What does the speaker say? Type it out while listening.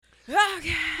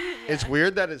Okay. It's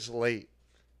weird that it's late.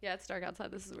 Yeah, it's dark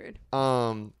outside. This is weird.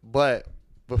 But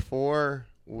before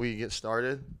we get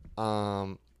started,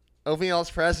 open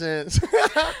y'all's presents.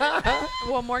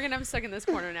 Well, Morgan, I'm stuck in this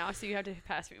corner now, so you have to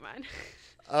pass me mine.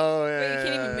 Oh yeah. Wait,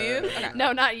 you can't even move? Okay.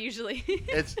 No, not usually.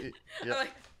 It's yeah,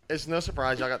 it's no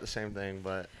surprise y'all got the same thing,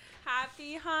 but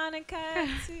Happy Hanukkah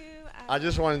to I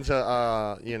just wanted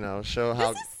to show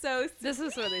how This is so sweet. This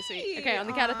is really sweet. Okay, on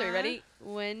the count of 3. Ready?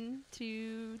 1,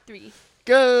 2, 3.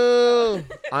 go.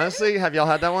 Honestly, have y'all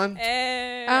had that one? I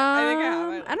think I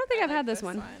have it. I don't think I've like had this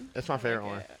one. It's my favorite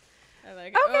like one. it. I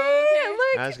like Okay, it.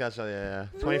 look. I just got to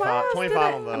yeah. Miles 25 did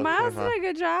on both. Miles 25. did a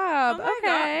good Oh job. my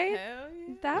Okay. God. Hell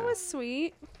yeah. That was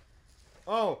sweet.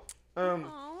 Oh,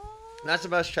 Aw. that's the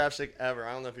best chapstick ever.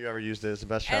 I don't know if you ever used it. It's the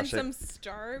best chapstick. And some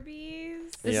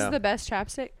Starbies. This Yeah. is the best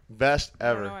chapstick. Best I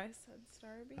don't know ever. why I said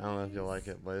Starbies. I don't know if you'll like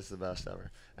it, but it's the best ever.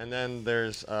 And then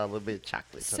there's a little bit of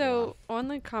chocolate. So on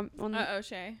the Uh-oh,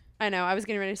 Shay. I know I was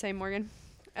getting ready to say Morgan,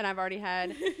 and I've already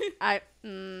had. I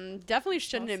definitely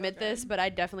shouldn't Smells so admit this, good. but I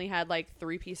definitely had like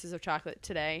 3 pieces of chocolate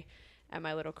today at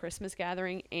my little Christmas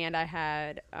gathering, and I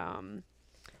had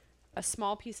a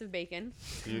small piece of bacon.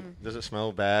 Does it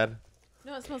smell bad?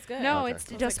 No, it smells good. No, Okay. it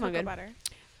Smells does like smell cocoa good. butter.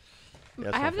 Yeah,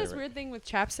 it's I my have this favorite. weird thing with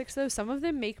chapsticks though. Some of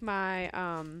them make my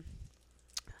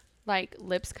like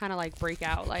lips kind of like break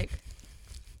out, like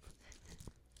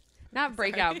not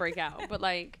break out, but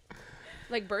like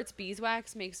Burt's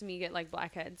Beeswax makes me get like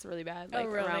blackheads really bad, like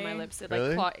around my really? lips. It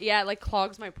Really? it like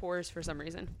clogs my pores for some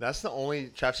reason. That's the only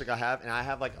chapstick I have, and I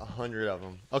have like 100 of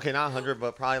them. Okay, not 100,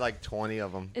 but probably like 20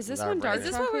 of them. Is this that are one dark brand Is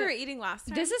new. this what we were chocolate? eating last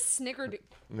time? This is Snickerdoodle.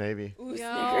 Maybe. Ooh, Yo.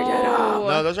 Snickerdoodle.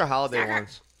 No, those are holiday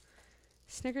ones.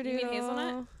 Snickerdoodle. You mean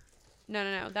hazelnut?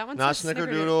 No. That one Not says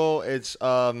Snickerdoodle. It's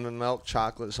milk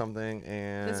chocolate something,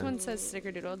 and This one says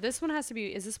Snickerdoodle. This one has to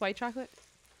be. Is this white chocolate?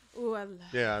 Ooh, I love.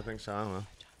 Yeah, I think so. I don't know.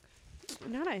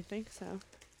 Not, I think so.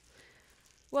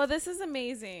 Well, this is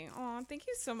amazing. Oh, thank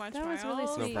you so much, That was really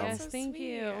Miles. sweet. problem. Yes, That's so thank sweet.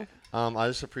 you. I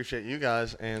just appreciate you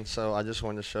guys, and so I just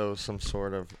wanted to show some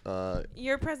sort of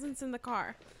Your presence in the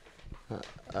car.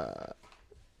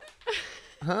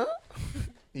 huh?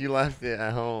 You left it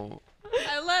at home.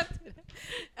 I left it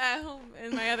at home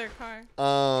in my other car.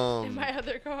 In my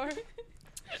other car.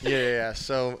 Yeah.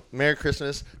 So, Merry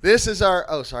Christmas. This is our.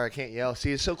 Oh, sorry, I can't yell.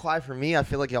 See, it's so quiet for me. I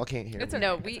feel like y'all can't hear It's me. okay.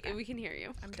 No, we can hear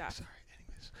you. I'm deaf. Sorry.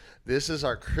 Anyways, this is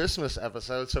our Christmas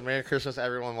episode. So, Merry Christmas,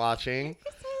 everyone watching.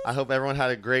 I hope everyone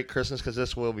had a great Christmas because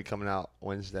this will be coming out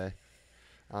Wednesday.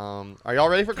 Are y'all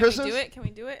ready for Can Christmas? we do it? Can we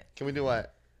do it? Can we do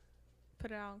what?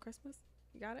 Put it out on Christmas?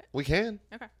 You got it? We can.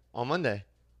 Okay. On Monday.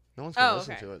 No one's gonna Oh,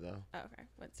 listen okay. to it though. Oh, okay.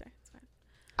 Wednesday. It's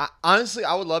fine. Honestly,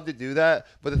 I would love to do that,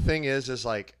 but the thing is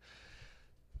like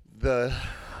the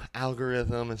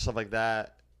algorithm and stuff like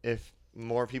that. If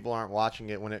more people aren't watching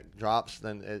it when it drops,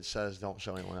 then it says don't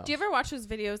show anyone else. Do you ever watch those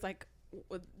videos like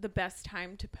with the best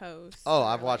time to post? Oh, or,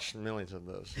 I've like- watched millions of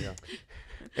those. Yeah,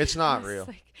 it's not It's real.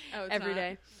 like Oh, it's every not?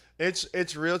 day.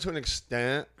 It's real to an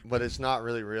extent, but it's not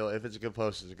really real. If it's a good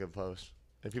post, it's a good post.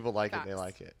 If people like it, they Facts.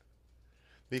 like it.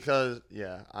 Because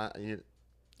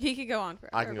He could go on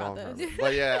forever I can go about on this. forever.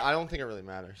 But yeah, I don't think it really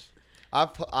matters.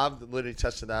 I've literally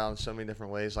tested that out in so many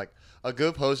different ways. Like a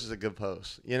good post is a good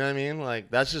post. You know what I mean?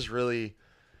 Like that's just really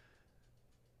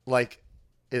like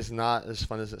it's not as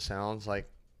fun as it sounds. Like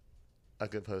a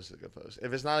good post is a good post.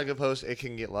 If it's not a good post, it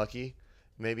can get lucky.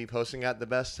 Maybe posting at the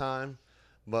best time,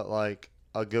 but like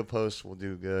a good post will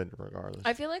do good regardless.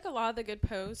 I feel like a lot of the good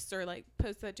posts or like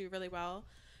posts that do really well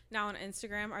now on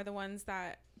Instagram are the ones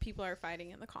that people are fighting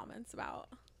in the comments about.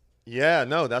 Yeah,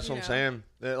 no, that's You what I'm know?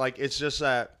 saying. Like, it's just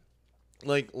that,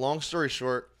 like, long story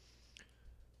short,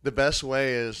 the best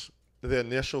way is the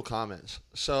initial comments.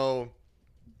 So,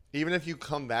 even if you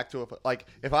come back to it, like,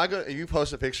 if you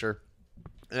post a picture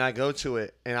and I go to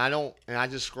it and I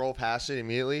just scroll past it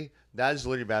immediately, that is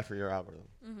literally bad for your algorithm.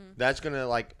 Mm-hmm. That's gonna,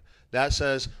 like, that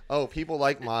says, oh, people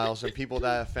like Miles and people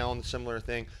that have found a similar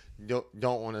thing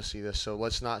don't want to see this, so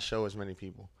let's not show as many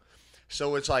people.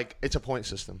 So it's like it's a point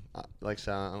system. Like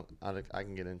so I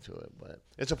can get into it, but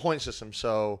it's a point system.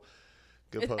 So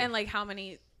good post. And like how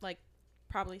many like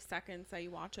probably seconds that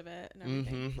you watch of it and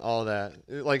everything. All that.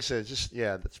 Like I said, just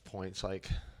that's points. Like,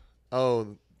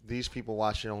 oh, these people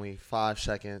watch it only 5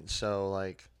 seconds. So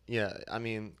like, yeah, I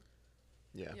mean,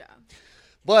 yeah. Yeah.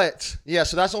 But yeah,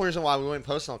 so that's the only reason why we wouldn't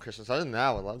post on Christmas. Other than that,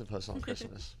 I would love to post on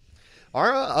Christmas.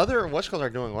 Our other whatchalls are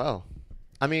doing well.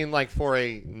 I mean, like for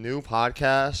a new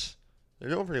podcast. They're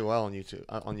doing pretty well on YouTube.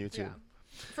 Yeah.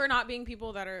 For not being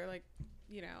people that are like,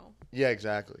 you know. Yeah,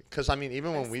 exactly. Because I mean,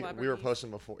 even Like when we were celebrities.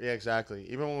 posting before, yeah, exactly.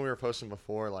 Even when we were posting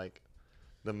before, like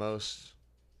the most,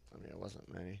 I mean, it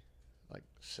wasn't many. like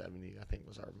 70. I think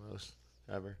was our most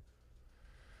ever.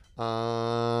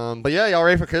 But yeah, y'all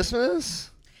ready for Christmas?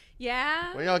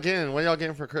 Yeah. What y'all getting? What y'all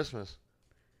getting for Christmas?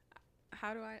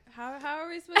 How are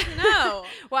we supposed to know?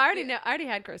 Well, I already know. I already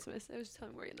had Christmas. I was just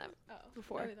telling Morgan that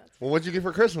before. maybe that's Well, what'd you get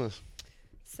for Christmas?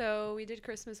 So we did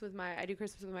Christmas with I do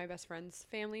Christmas with my best friend's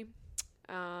family.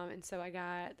 And so I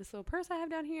got this little purse I have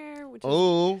down here, which is,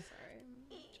 Oh,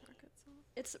 sorry. Chocolate's all-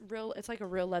 it's real. It's like a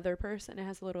real leather purse, and it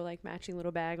has a little like matching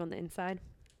little bag on the inside.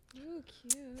 Ooh,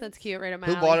 cute. So it's cute, right up my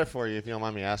who alley. bought it for you? If you don't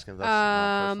mind me asking. If that's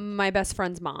not personal. My best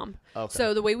friend's mom. Okay.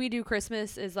 So the way we do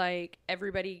Christmas is like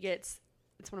everybody gets.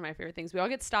 It's one of my favorite things. We all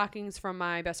get stockings from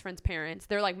my best friend's parents.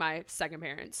 They're like my second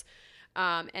parents.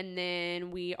 And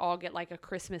then we all get like a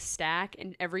Christmas stack,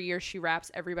 and every year she wraps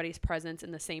everybody's presents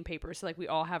in the same paper. So like we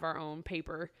all have our own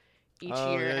paper each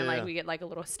year, yeah, and like yeah. we get like a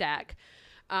little stack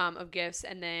of gifts.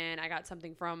 And then I got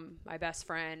something from my best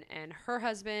friend and her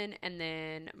husband, and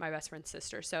then my best friend's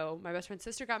sister. So my best friend's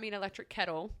sister got me an electric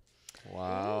kettle,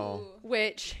 Wow. Ooh.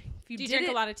 which if you Do you did drink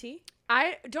it, a lot of tea?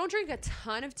 I don't drink a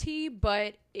ton of tea,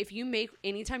 but if you make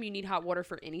anytime you need hot water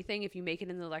for anything, if you make it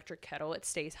in the electric kettle, it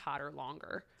stays hotter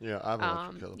longer. Yeah, I have an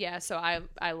electric kettle. Yeah, so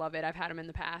I love it. I've had them in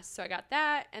the past. So I got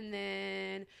that, and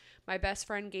then my best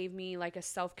friend gave me like a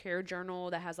self-care journal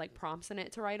that has like prompts in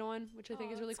it to write on, which I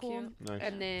think is really that's cool. cute. Nice.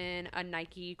 And then a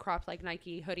Nike cropped like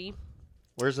Nike hoodie.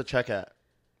 Where's the check at?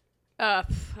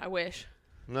 I wish.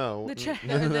 No. The check.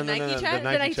 No, no, the no, no, Nike no, check.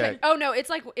 The Nike check. Oh no, it's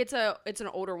like it's an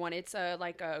older one. It's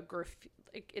like a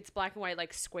it's black and white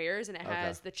like squares, and it Okay.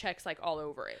 has the checks like all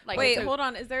over it. Like Wait, it's a- hold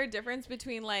on. Is there a difference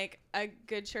between like a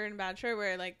good shirt and bad shirt,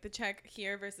 where like the check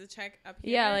here versus check up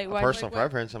here? Yeah, like, why- Personal like, what-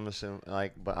 preference, I'm assuming.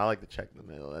 But I like the check in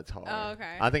the middle. That's hard. Oh,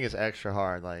 okay. I think it's extra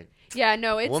hard. Like Yeah,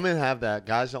 no, it's women have that.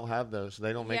 Guys don't have those.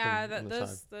 They don't make yeah, them on the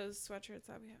side. those sweatshirts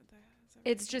that we have there.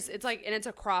 it's just it's like, and it's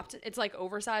a cropped. It's like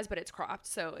oversized, but it's cropped,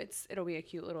 so it'll be a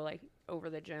cute little like over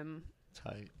the gym.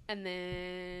 Tight. And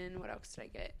then what else did I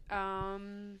get?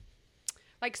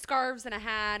 Like scarves and a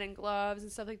hat and gloves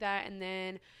and stuff like that. And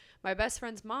then my best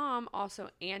friend's mom also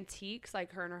antiques.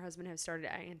 Like her and her husband have started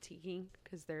antiquing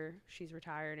because she's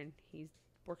retired and he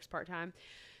works part-time.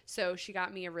 So she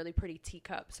got me a really pretty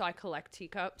teacup. So I collect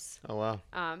teacups. Oh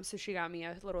wow. So she got me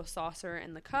a little saucer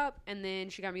and the cup, and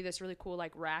then she got me this really cool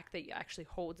like rack that actually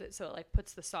holds it, so it like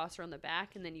puts the saucer on the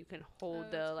back, and then you can hold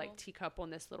the that's like cool. teacup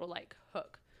on this little like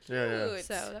hook. Yeah, yeah. Cute.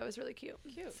 So that was really cute.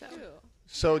 Cute, So. cute.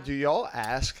 So Yeah. do y'all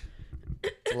ask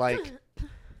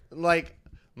like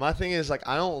my thing is like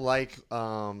I don't like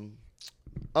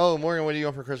oh Morgan, what are you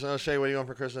going for Christmas? Oh Shay, what are you going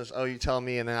for Christmas? Oh, you tell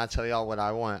me and then I tell y'all what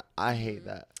I want. I hate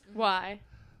that. Why?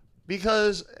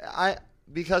 Because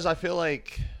I feel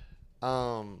like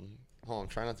hold on,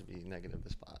 try not to be negative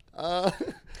this spot.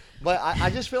 But I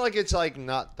just feel like it's like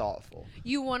not thoughtful.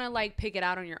 You want to like pick it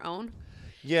out on your own?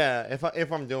 Yeah,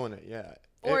 if I'm doing it, yeah.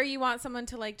 Or you want someone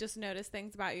to like just notice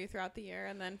things about you throughout the year,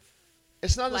 and then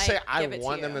It's not to like, say I give it to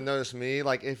want them you. to notice me.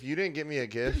 Like if you didn't get me a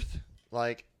gift,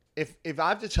 like if I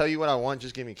have to tell you what I want,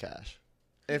 just give me cash.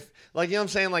 If like you know what I'm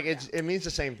saying, like it means the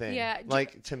same thing. Yeah,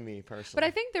 Like to me personally. But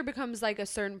I think there becomes like a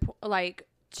certain like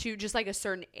to just like a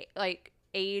certain like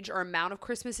age or amount of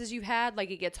Christmases you've had, like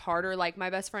it gets harder. Like my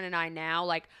best friend and I now,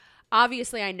 like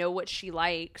obviously I know what she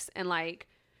likes and like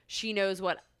she knows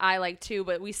what I like too,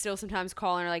 but we still sometimes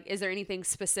call her like, is there anything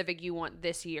specific you want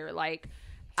this year? Like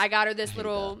I got her this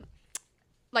little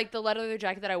like the leather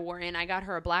jacket that I wore in, I got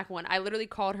her a black one. I literally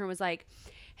called her and was like,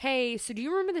 hey, so do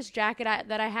you remember this jacket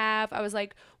that I have? I was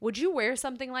like, would you wear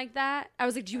something like that? I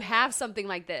was like, do you have something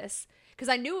like this? Because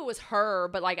I knew it was her,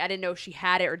 but like I didn't know if she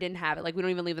had it or didn't have it. Like we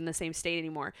don't even live in the same state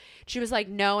anymore. She was like,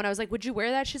 no. And I was like, would you wear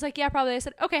that? She's like, yeah, probably. I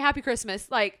said, okay, happy Christmas.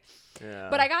 Like, yeah.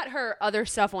 but I got her other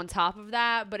stuff on top of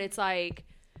that. But it's like,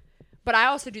 but I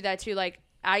also do that too. Like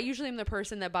I usually am the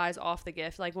person that buys off the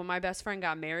gift. Like when my best friend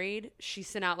got married, she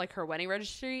sent out like her wedding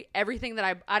registry. Everything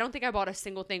that I don't think I bought a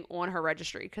single thing on her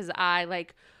registry because I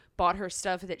like bought her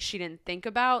stuff that she didn't think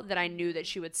about that I knew that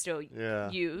she would still use.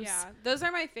 yeah, those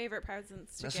are my favorite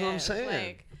presents to That's give. what I'm saying.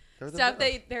 Like They're the stuff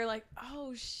best. they're like,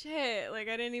 oh shit, like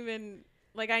I didn't even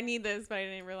like I need this, but I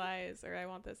didn't realize, or I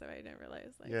want this, but I didn't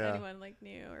realize like Yeah. anyone like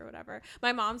knew or whatever.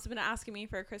 My mom's been asking me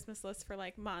for a Christmas list for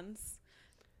like months,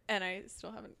 and I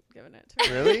still haven't given it to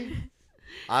her. Really?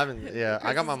 I haven't. Yeah,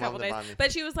 I got my Christmas mom couple to days. buy me.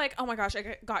 But she was like, "Oh my gosh,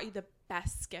 I got you the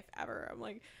best gift ever." I'm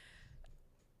like,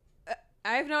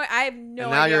 I have no And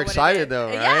now idea you're what it excited is. though,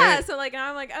 right? Yeah. So like now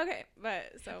I'm like, okay,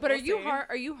 but so. But we'll are you see. hard?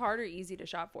 Are you hard or easy to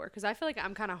shop for? Because I feel like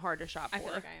I'm kind of hard to shop for. I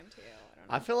feel like I am too. I don't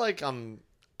know. I feel like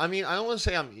I mean, I don't want to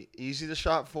say I'm easy to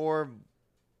shop for,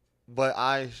 but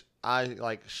I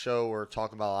like show or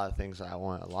talk about a lot of things that I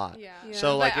want a lot. Yeah. Yeah.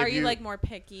 So like, but are if you like more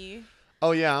picky?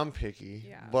 Oh yeah, I'm picky.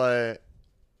 Yeah. But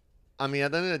I mean,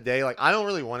 at the end of the day, like I don't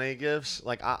really want any gifts.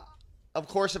 Like of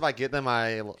course, if I get them,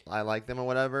 I like them or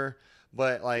whatever.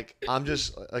 But like I'm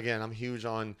just again, I'm huge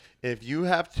on if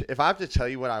I have to tell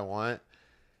you what I want.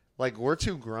 Like we're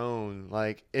too grown.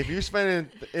 Like if you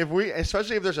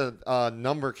especially if there's a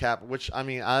number cap, which I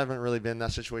mean I haven't really been in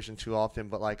that situation too often,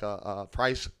 but like a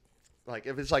price, like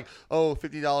if it's like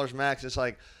 $50 max, it's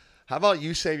like, how about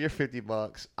you save your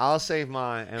 $50? I'll save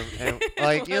mine, and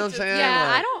like you know what I'm saying?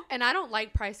 Yeah, Like, I don't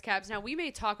like price caps. Now we may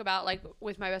talk about like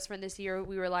with my best friend this year,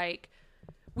 we were like,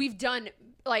 we've done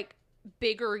like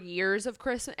bigger years of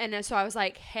Christmas, and so I was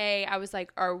like, hey,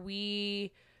 are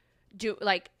we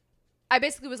like. I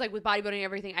basically was like, with bodybuilding and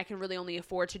everything, I can really only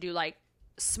afford to do like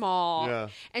small. Yeah.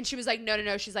 And she was like,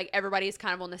 no. She's like, everybody's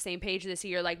kind of on the same page this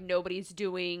year. Like nobody's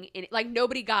doing like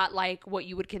nobody got like what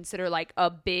you would consider like a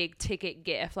big ticket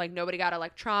gift. Like nobody got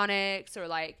electronics or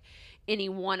like any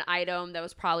one item that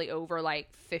was probably over like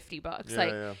 $50.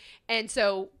 Yeah. And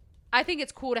so I think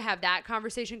it's cool to have that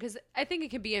conversation because I think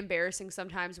it can be embarrassing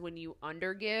sometimes when you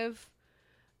undergive.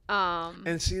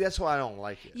 And see, that's why I don't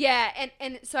like it. Yeah,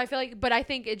 and so I feel like, but I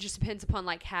think it just depends upon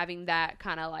like having that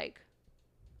kind of like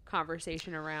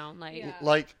conversation around like. Yeah.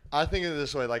 Like I think of it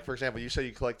this way. Like for example, you said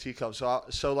you collect teacups,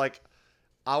 so like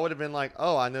I would have been like,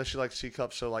 oh, I know she likes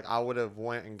teacups, so like I would have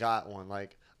went and got one.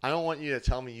 Like I don't want you to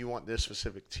tell me you want this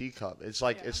specific teacup. It's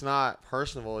like it's not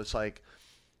personable. It's like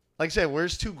I said, we're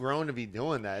just too grown to be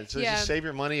doing that. It's just save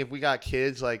your money. If we got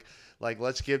kids, like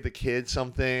let's give the kids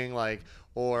something, like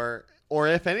or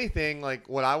if anything, like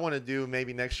what I want to do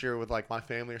maybe next year with like my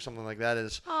family or something like that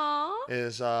is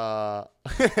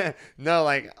no,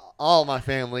 like all my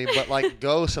family, but like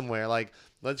go somewhere. Like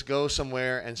let's go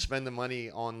somewhere and spend the money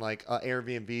on like a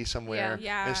Airbnb somewhere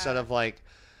instead of like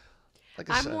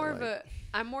I said,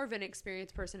 I'm more of an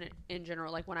experienced person in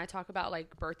general. Like when I talk about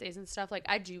like birthdays and stuff, like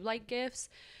I do like gifts,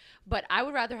 but I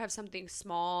would rather have something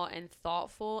small and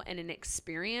thoughtful and an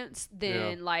experience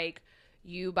than like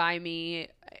you buy me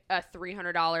a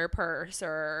 $300 purse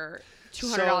or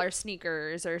 $200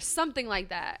 sneakers or something like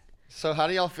that. So how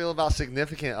do y'all feel about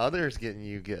significant others getting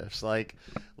you gifts? Like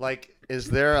is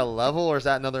there a level, or is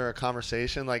that another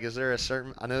conversation? Like, is there a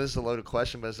certain, I know this is a loaded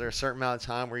question, but is there a certain amount of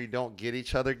time where you don't get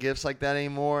each other gifts like that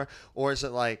anymore? Or is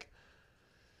it like,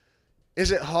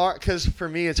 is it hard? Because for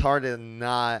me, it's hard to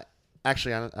not,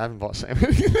 actually, I haven't bought Sam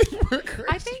anything for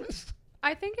Christmas.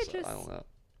 I think it just, I don't know.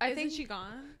 I think Isn't she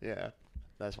gone? Yeah,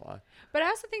 that's why. But I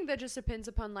also think that just depends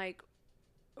upon like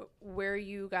where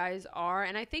you guys are,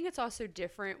 and I think it's also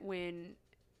different when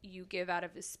you give out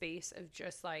of the space of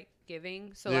just like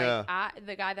giving. So like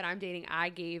the guy that I'm dating, I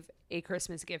gave a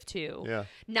Christmas gift to. Yeah.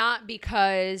 Not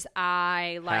because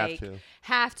I like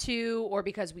have to or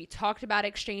because we talked about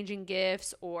exchanging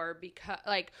gifts or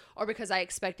because I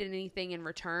expected anything in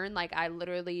return. Like I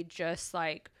literally just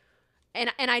like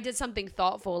and I did something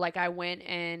thoughtful. Like I went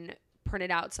and printed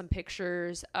out some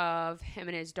pictures of him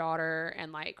and his daughter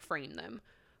and like framed them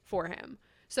for him.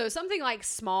 So something like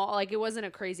small, like it wasn't a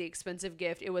crazy expensive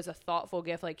gift. It was a thoughtful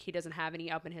gift. Like he doesn't have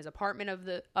any up in his apartment of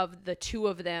the two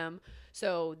of them.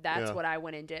 So that's what I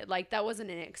went and did. Like that wasn't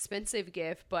an expensive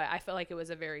gift, but I felt like it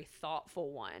was a very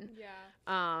thoughtful one.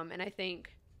 Yeah. And I think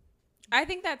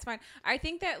that's fine. I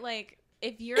think that like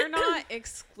if you're not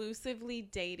exclusively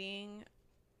dating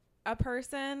a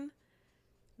person,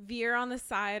 veer on the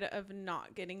side of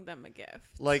not getting them a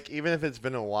gift. Like even if it's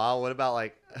been a while, what about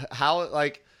like how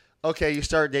like okay, you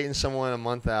start dating someone a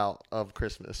month out of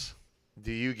Christmas.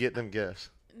 Do you get them gifts?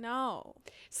 No.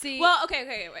 See. Well,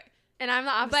 okay, wait. And I'm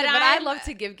the opposite, but I love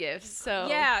to give gifts. So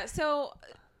yeah, so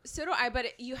do I.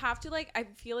 But you have to like. I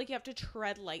feel like you have to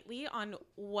tread lightly on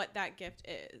what that gift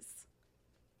is.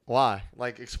 Why?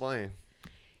 Like, explain.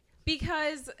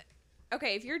 Because,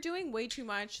 okay, if you're doing way too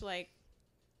much, like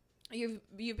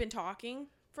you've been talking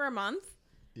for a month,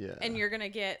 and you're gonna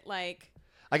get like.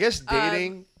 I guess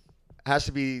dating has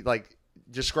to be like,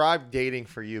 describe dating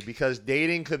for you, because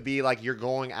dating could be like you're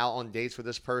going out on dates with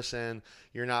this person,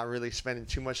 you're not really spending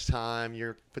too much time,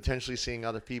 you're potentially seeing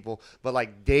other people, but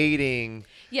like dating,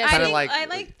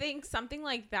 I think something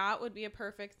like that would be a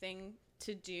perfect thing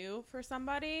to do for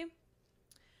somebody,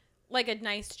 like a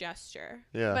nice gesture.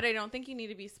 Yeah, but I don't think you need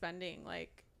to be spending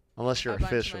like unless you're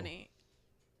official. Bunch of money.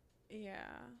 Yeah,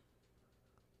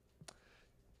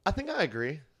 I think I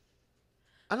agree.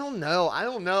 I don't know. I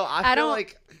feel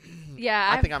like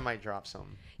I think I might drop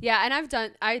something. Yeah,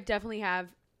 and I definitely have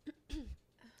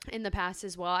in the past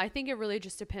as well. I think it really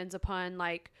just depends upon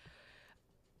like,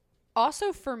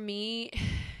 also for me,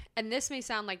 and this may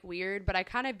sound like weird, but I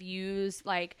kind of use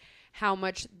like how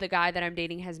much the guy that I'm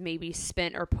dating has maybe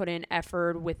spent or put in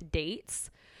effort with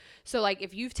dates. So like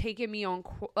if you've taken me on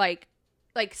like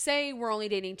say we're only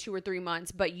dating 2 or 3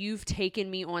 months, but you've taken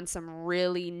me on some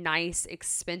really nice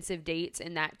expensive dates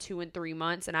in that 2 and 3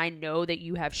 months, and I know that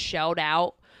you have shelled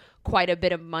out quite a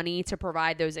bit of money to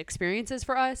provide those experiences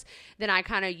for us, then I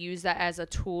kind of use that as a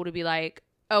tool to be like,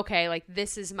 okay, like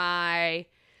this is my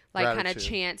like kind of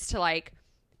chance to like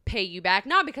pay you back,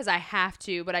 not because I have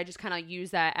to, but I just kind of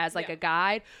use that as like a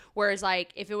guide. Whereas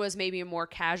like if it was maybe a more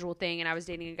casual thing and I was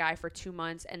dating a guy for 2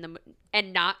 months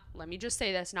and not, let me just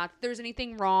say this, not that there's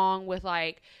anything wrong with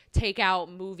like take out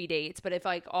movie dates, but if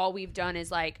like all we've done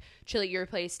is like chill at your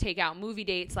place, take out movie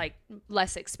dates, like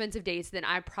less expensive dates, then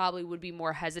I probably would be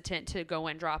more hesitant to go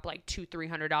and drop like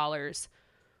 $200-$300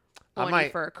 on you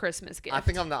for a Christmas gift. I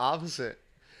think I'm the opposite.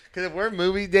 Because if we're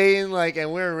movie dating, like,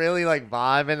 and we're really, like,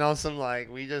 vibing on some,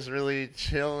 like, we just really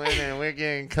chilling and we're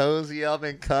getting cozy up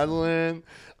and cuddling,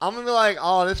 I'm going to be like,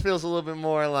 oh, this feels a little bit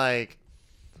more like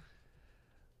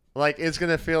it's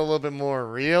going to feel a little bit more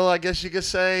real, I guess you could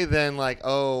say, than, like,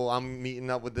 oh, I'm meeting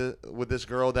up with this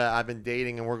girl that I've been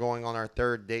dating and we're going on our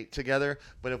 3rd date together.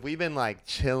 But if we've been, like,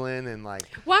 chilling and, like...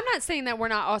 Well, I'm not saying that we're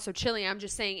not also chilling. I'm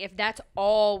just saying if that's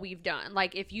all we've done.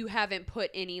 Like, if you haven't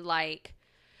put any, like...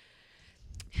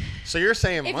 So you're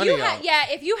saying money out. Yeah,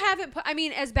 if you haven't put, I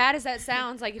mean, as bad as that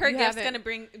sounds, like if her you gift's haven't,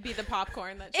 gonna be the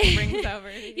popcorn that she brings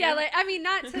over. Yeah, like I mean,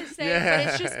 not to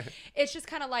say, but it's just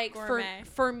kind of like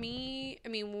for me. I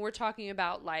mean, when we're talking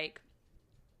about like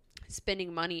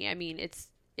spending money, I mean, it's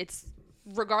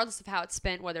regardless of how it's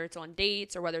spent, whether it's on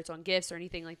dates or whether it's on gifts or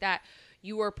anything like that,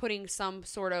 you are putting some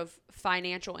sort of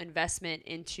financial investment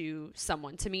into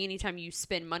someone. To me, anytime you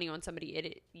spend money on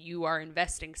somebody, you are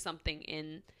investing something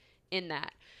in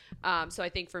that. So I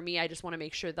think for me, I just want to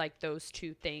make sure like those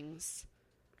two things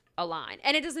align.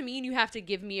 And it doesn't mean you have to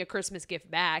give me a Christmas gift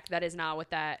back. That is not what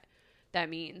that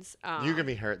means. You're gonna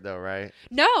be hurt though, right?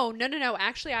 No.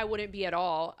 Actually, I wouldn't be at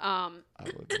all. I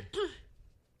would be.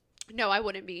 No, I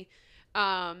wouldn't be.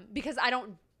 Because I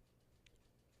don't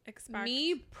expect.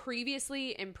 Me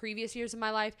previously in previous years of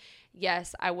my life,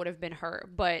 yes, I would have been hurt,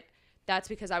 but that's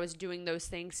because I was doing those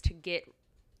things to get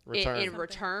in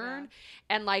return. Yeah.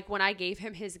 And like when I gave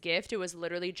him his gift, it was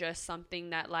literally just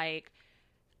something that like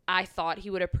I thought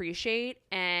he would appreciate,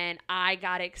 and I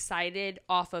got excited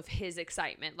off of his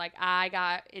excitement. Like I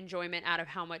got enjoyment out of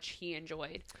how much he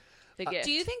enjoyed the gift.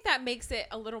 Do you think that makes it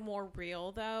a little more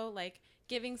real though? Like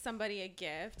giving somebody a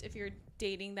gift, if you're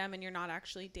dating them and you're not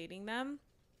actually dating them,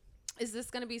 is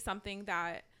this going to be something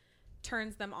that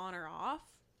turns them on or off?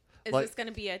 Is this going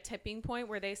to be a tipping point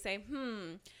where they say,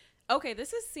 okay,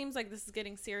 seems like this is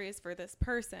getting serious for this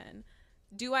person.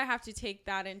 Do I have to take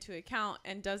that into account?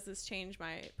 And does this change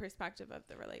my perspective of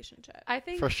the relationship? I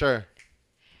think for sure.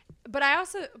 But I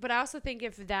also think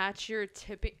if that's your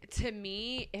tipping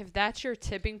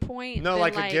point. No,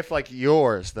 like a gift like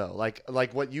yours though.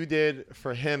 Like what you did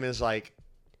for him is like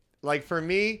for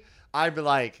me, I'd be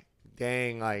like,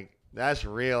 dang, like that's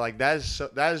real. Like that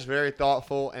is very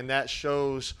thoughtful, and that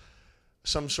shows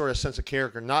some sort of sense of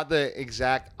character, not the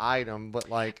exact item, but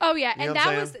like, oh yeah, you know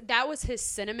and that was his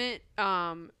sentiment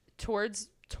towards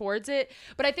it.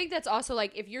 But I think that's also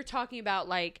like if you're talking about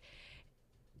like,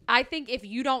 I think if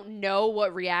you don't know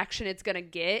what reaction it's gonna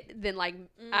get, then like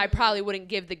I probably wouldn't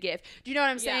give the gift. Do you know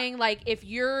what I'm saying? Like if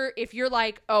you're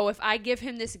like, oh, if I give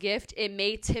him this gift, it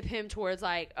may tip him towards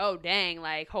like, oh dang,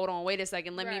 like hold on, wait a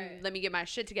second, let me get my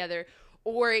shit together.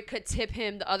 Or it could tip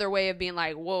him the other way of being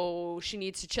like, whoa, she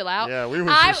needs to chill out. Yeah, we were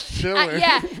just chilling.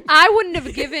 I wouldn't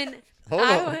have given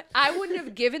I wouldn't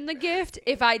have given the gift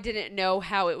if I didn't know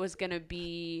how it was gonna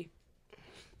be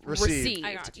received.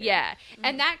 I got you. Yeah. Mm-hmm.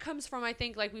 And that comes from, I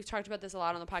think, like we've talked about this a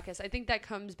lot on the podcast, I think that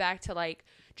comes back to like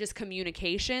just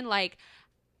communication. Like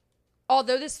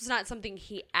although this was not something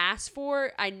he asked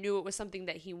for, I knew it was something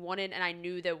that he wanted, and I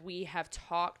knew that we have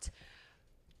talked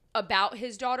about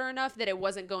his daughter enough that it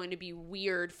wasn't going to be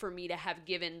weird for me to have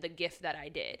given the gift that I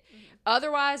did. Mm-hmm.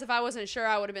 Otherwise, if I wasn't sure,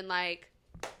 I would have been like,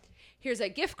 here's a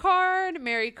gift card,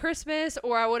 Merry Christmas,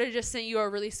 or I would have just sent you a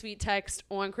really sweet text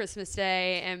on Christmas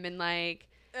Day and been like,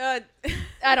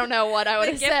 I don't know what I would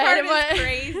have said. Gift card is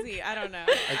crazy. I don't know.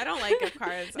 I don't like gift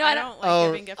cards. No, I don't like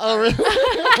giving gift cards.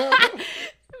 Really?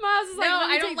 Miles is like, no,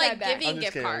 I don't like giving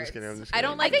gift cards. I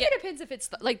don't like. I think it depends if it's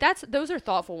like those are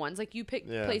thoughtful ones. Like you pick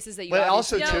places that you. But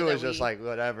also too is just like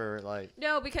whatever. Like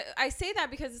no, because I say that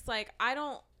because it's like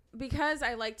because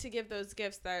I like to give those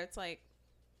gifts that it's like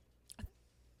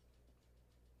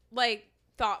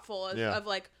thoughtful of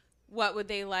like what would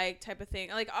they like type of thing.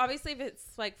 Like obviously if it's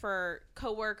like for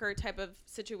coworker type of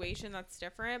situation, that's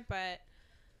different, but.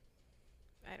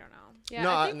 I don't know.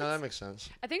 Yeah, no, that makes sense.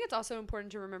 I think it's also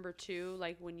important to remember too,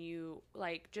 like when you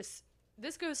like just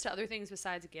this goes to other things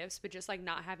besides gifts, but just like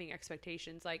not having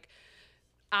expectations. Like,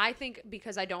 I think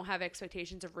because I don't have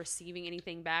expectations of receiving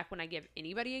anything back when I give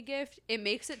anybody a gift, it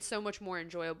makes it so much more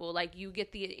enjoyable. Like, you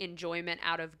get the enjoyment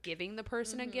out of giving the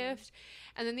person a gift.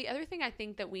 And then the other thing I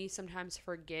think that we sometimes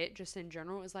forget just in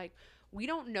general is like, we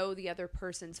don't know the other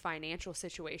person's financial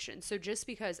situation. So just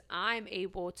because I'm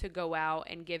able to go out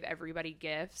and give everybody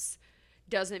gifts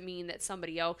doesn't mean that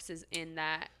somebody else is in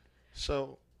that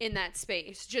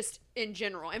space, just in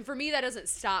general. And for me, that doesn't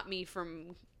stop me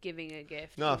from giving a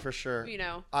gift. No, for sure. You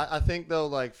know, I think though,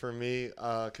 like for me,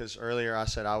 because earlier I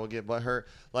said I would get butthurt.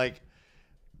 Like,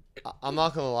 I'm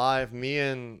not gonna lie, if me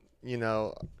and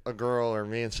a girl or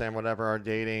me and Sam whatever are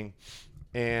dating,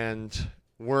 and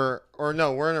we're in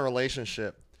a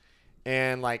relationship,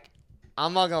 and like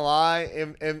I'm not gonna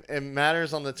lie, it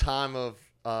matters on the time of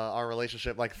our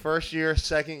relationship. Like first year,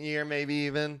 second year, maybe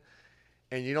even,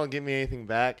 and you don't give me anything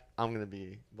back, I'm gonna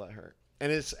be butthurt.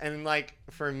 And like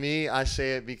for me, I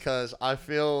say it because I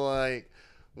feel like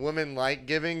women like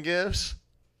giving gifts,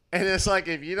 and it's like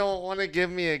if you don't want to give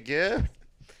me a gift,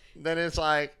 then it's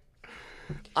like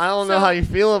I don't know how you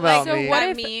feel about me. What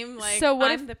if, meme, like, so what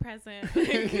I'm the present?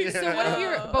 Yeah.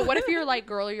 So what if your like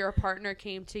girl or your partner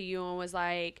came to you and was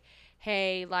like,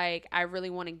 hey, like, I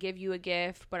really want to give you a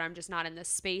gift, but I'm just not in the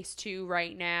space to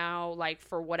right now, like,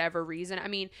 for whatever reason. I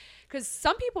mean, because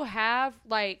some people have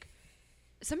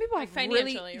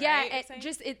financially, really, right?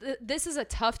 This is a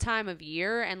tough time of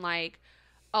year, and like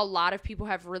a lot of people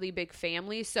have really big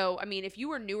families. So, I mean, if you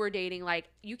were newer dating, like,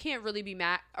 you can't really be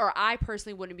mad, or I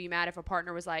personally wouldn't be mad if a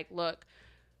partner was like, look,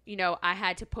 I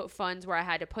had to put funds where I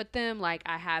had to put them. Like,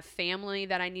 I have family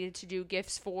that I needed to do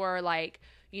gifts for. Like,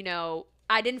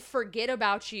 I didn't forget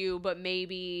about you, but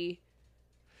maybe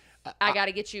I got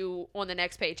to get you on the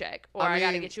next paycheck, or I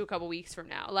got to get you a couple weeks from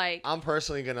now. Like, I'm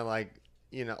personally going to like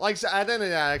at the end of the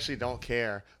day, I actually don't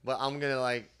care, but I'm going to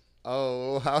like,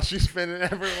 oh, how's she spending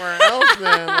everywhere else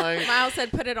then? Like, Miles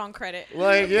said put it on credit.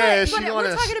 Like, yeah, but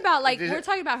we're talking about like we're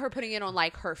talking about her putting it on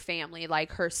like her family,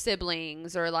 like her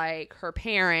siblings or like her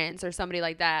parents or somebody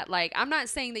like that. Like, I'm not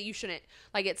saying that you shouldn't,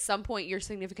 like, at some point your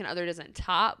significant other doesn't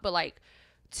top, but like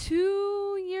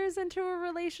 2 years into a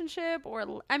relationship,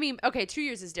 or I mean, okay, 2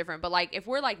 years is different, but like if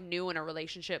we're like new in a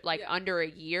relationship, like under a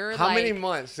year, how many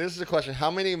months? This is the question.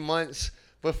 How many months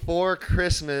before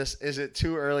Christmas is it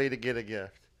too early to get a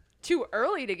gift? Too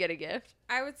early to get a gift?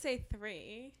 I would say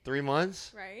 3. 3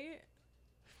 months? Right?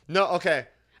 No, okay.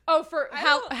 Oh, for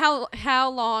how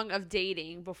long of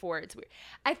dating before it's weird?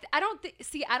 I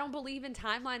don't believe in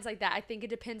timelines like that. I think it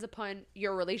depends upon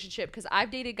your relationship, because I've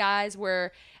dated guys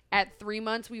where at 3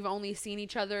 months we've only seen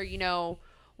each other,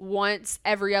 once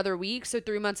every other week, so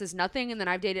 3 months is nothing. And then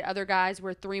I've dated other guys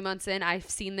where 3 months in I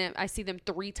see them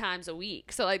 3 times a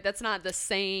week. So like that's not the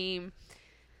same.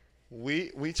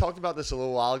 We talked about this a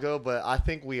little while ago, but I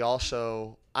think we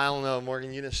also, I don't know,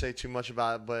 Morgan, you didn't say too much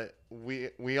about it, but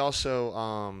we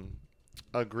also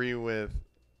agree with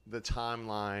the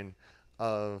timeline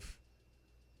of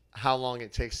how long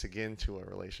it takes to get into a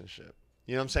relationship.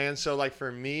 You know what I'm saying? So like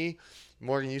for me,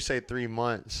 Morgan, you say 3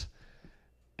 months,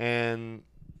 and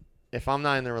if I'm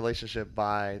not in the relationship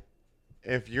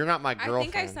if you're not my girlfriend. I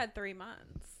think I said 3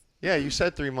 months. Yeah, you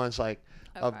said 3 months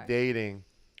of dating.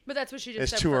 But that's what she just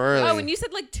it's said. It's too early. Oh, and you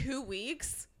said like 2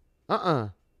 weeks? Yeah,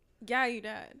 you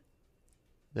did.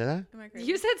 Did I? Am I crazy?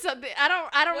 You said something. I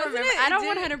don't Wasn't remember. it? I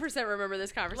don't 100% remember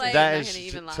this conversation. Like, that I'm is not gonna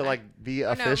even lie. to like be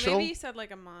official? No, maybe you said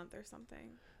like a month or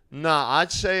something. No,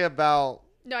 I'd say about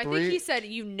No, I think he said that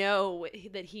he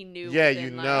knew. Yeah, within, you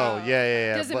know. like,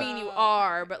 Yeah. Doesn't mean you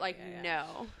are, but like you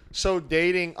know. So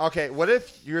dating, okay, what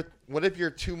if you're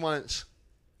 2 months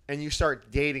and you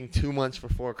start dating 2 months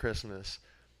before Christmas?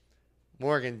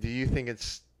 Morgan, do you think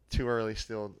it's too early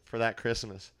still for that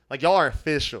Christmas? Like, y'all are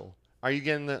official. Are you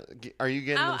getting them something?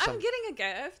 I'm getting a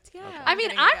gift. Yeah. Okay. I mean,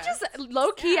 I'm just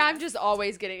low key. Yeah. I'm just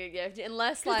always getting a gift,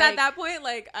 unless like at that point,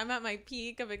 like I'm at my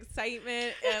peak of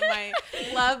excitement and my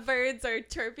lovebirds are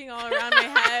chirping all around my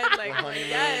head. Like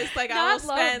yes, like I will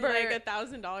spend like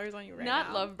 $1,000 on you right now.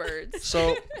 Not lovebirds.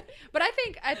 So, but I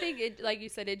think it, like you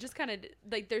said, it just kind of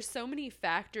like there's so many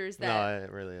factors that no,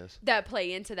 it really is that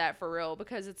play into that for real,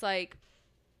 because it's like,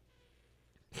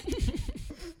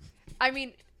 I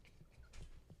mean.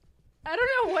 I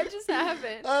don't know what just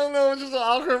happened. I don't know. It was just an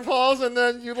awkward pause, and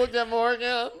then you looked at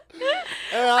Morgan,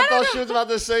 and I thought she was about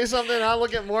to say something. And I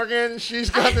look at Morgan,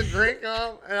 she's got the drink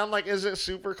up, and I'm like, "Is it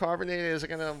super carbonated? Is it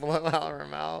gonna blow out her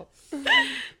mouth?" And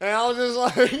I was just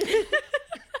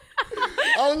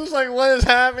like, "What is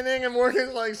happening?" And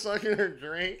Morgan's like sucking her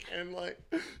drink, and like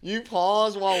you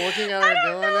pause while looking at her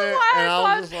doing it, and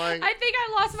I was just like, I think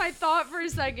I lost my thought for a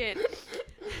second.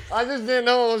 I just didn't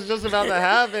know what was just about to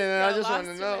happen, and I Got just lost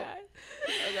wanted to know. in that.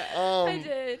 Okay. I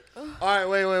did. All right,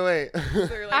 wait.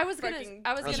 They're, like, I was gonna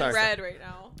I'm freaking sorry. red right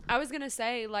now. I was gonna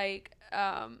say like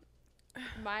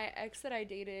my ex that I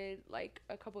dated like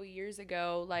a couple years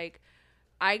ago, like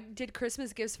I did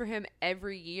Christmas gifts for him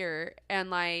every year, and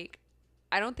like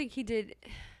I don't think he did.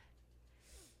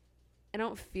 I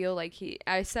don't feel like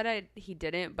I said he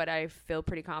didn't, but I feel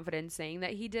pretty confident saying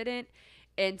that he didn't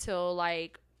until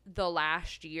like the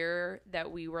last year that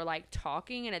we were like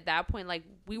talking. And at that point, like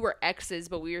we were exes,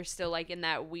 but we were still like in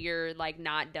that weird, like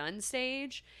not done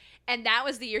stage. And that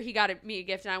was the year he got me a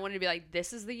gift. And I wanted to be like,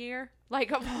 this is the year,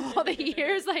 like of all the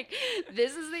years, like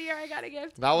this is the year I got a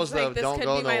gift. That was Like, the this don't could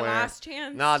go be my nowhere. last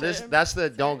chance. Nah, to- that's the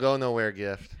don't go nowhere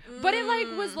gift. But it like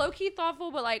was low key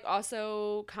thoughtful, but like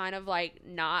also kind of like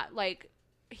not like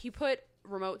he put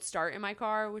remote start in my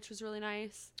car, which was really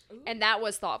nice. And that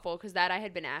was thoughtful because that I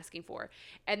had been asking for.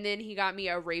 And then he got me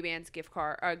a Ray-Bans gift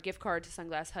card to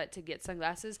Sunglass Hut to get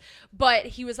sunglasses. But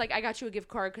he was like, I got you a gift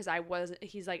card because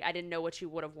he's like, I didn't know what you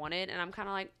would have wanted. And I'm kind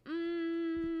of like,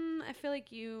 I feel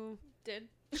like you did.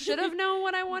 should have known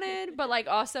what I wanted. But like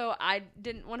also I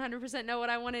didn't 100% know what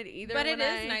I wanted either. But it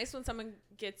is nice when someone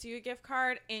gets you a gift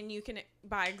card and you can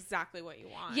buy exactly what you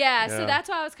want. Yeah, Yeah. so that's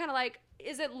why I was kind of like,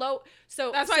 is it low?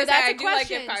 So That's why so I say I a do like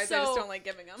question. gift cards. I just don't like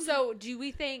giving them. So do we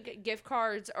think gift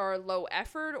cards are low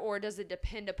effort, or does it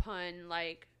depend upon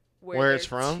like Where it's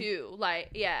they're from? to? Like,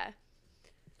 yeah.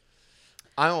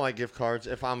 I don't like gift cards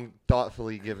if I'm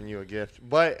thoughtfully giving you a gift.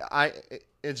 But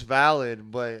it's valid,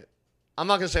 but I'm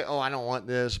not going to say, oh, I don't want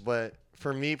this. But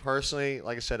for me personally,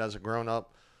 like I said, as a grown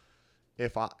up,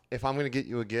 if I'm going to get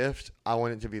you a gift, I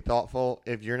want it to be thoughtful.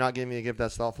 If you're not giving me a gift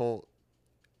that's thoughtful,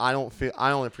 I don't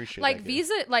appreciate Like that gift.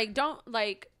 Visa, like don't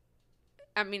like.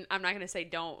 I mean, I'm not gonna say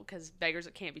don't because beggars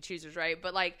can't be choosers, right?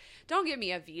 But like, don't give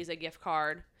me a Visa gift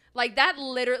card. Like that,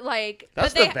 literally, like.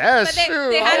 That's But the best. But Shoot,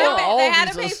 they I had want to, all they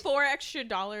had to pay Visas. $4 extra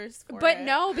for But it.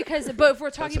 no, but if we're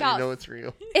talking That's how about you know it's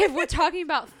real. if we're talking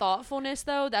about thoughtfulness,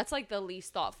 though, that's like the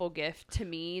least thoughtful gift to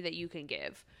me that you can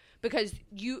give, because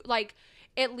you like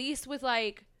at least with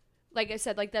like I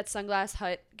said, like that Sunglass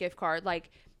Hut gift card, like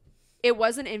it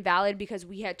wasn't invalid because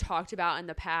we had talked about in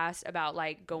the past about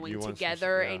like going You want some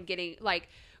together shit, yeah. and getting like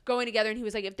going together, and he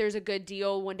was like, if there's a good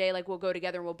deal one day, like we'll go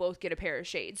together and we'll both get a pair of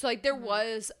shades. So like there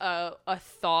was a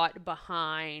thought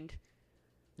behind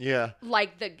Yeah.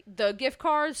 like the gift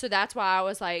card, so that's why I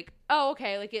was like, oh,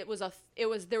 okay, like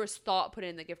there was thought put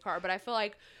in the gift card. But I feel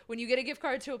like when you get a gift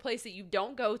card to a place that you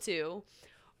don't go to,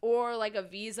 or like a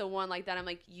Visa one like that, I'm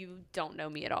like, you don't know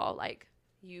me at all, like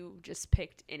you just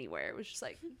picked anywhere. It was just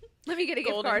like, let me get a gift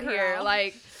Golden card here, Corral.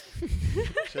 like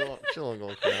Chill on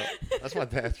Golden Corral. That's my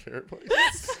dad's favorite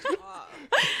place.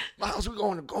 Miles, we're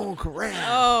going to Golden Corral.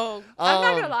 Oh, I'm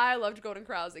not gonna lie, I loved Golden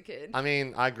Corral as a kid. I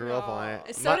mean, I grew up on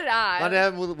it. So did I. My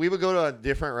dad, we would go to a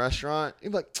different restaurant. He'd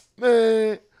be like,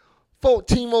 man,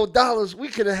 $14 more, we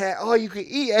could have had all you could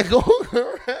eat at Golden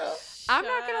Corral. I'm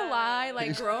not gonna lie,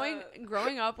 Shut like up.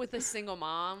 growing up with a single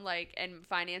mom, like, and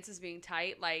finances being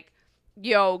tight, like,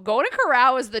 yo, Golden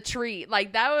Corral was the treat.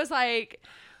 Like that was like,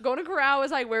 Golden Corral was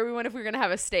like where we went if we were gonna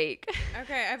have a steak.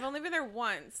 okay. I've only been there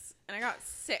once, and I got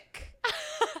sick.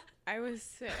 I was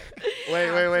sick. Wait.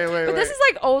 But this is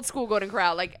like old school Golden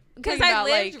Corral, like Because talking I about,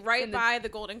 lived like, right in the- by the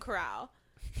Golden Corral,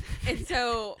 and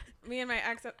so me and my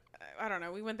ex, I don't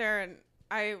know, we went there, and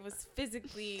I was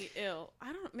physically ill.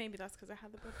 I don't. Maybe that's because I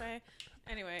had the buffet.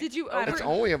 Anyway, Did you I don't It's know.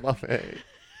 only a buffet.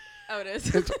 Oh, it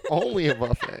is. It's only a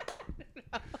buffet.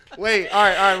 Wait, all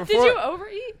right. Did Before, you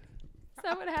overeat? Is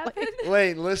that what happened?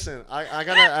 wait, listen. I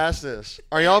gotta ask this.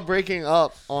 Are y'all breaking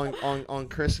up on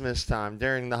Christmas time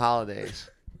during the holidays?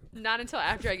 Not until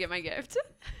after I get my gift.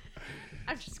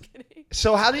 I'm just kidding.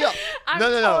 So how do y'all? I'm no,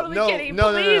 totally kidding.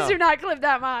 no, Please do not clip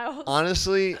that, Miles.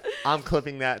 Honestly, I'm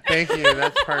clipping that. Thank you.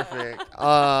 That's perfect.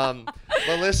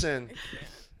 But listen,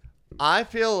 I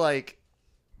feel like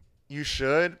you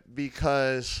should,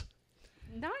 because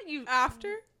Not you.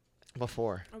 After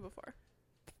before. or before?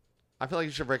 I feel like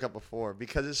you should break up before,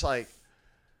 because it's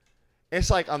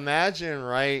like imagine,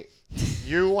 right?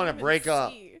 You want to break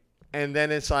up, and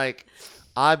then it's like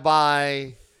I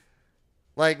buy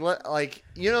like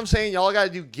you know what I'm saying? Y'all got to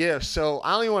do gifts. So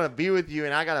I don't even want to be with you,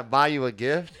 and I got to buy you a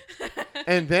gift.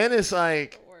 And then it's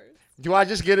like, do I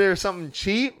just get her something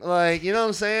cheap? Like, you know what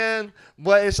I'm saying?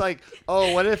 But it's like,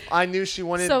 oh, what if I knew she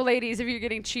wanted So, ladies, if you're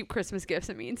getting cheap Christmas gifts,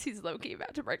 it means he's low-key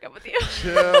about to break up with you.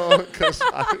 chill? 'Cause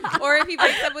Or if he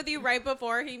breaks up with you right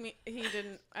before he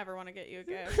didn't ever want to get you a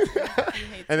gift. He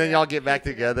hates and then it. y'all get back Hates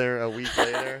it. together a week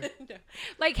later. No.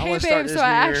 Like, I hey, wanna start babe, this so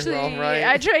I New Year's actually, off right.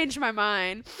 I changed my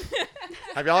mind.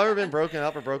 Have y'all ever been broken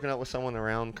up or broken up with someone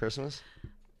around Christmas?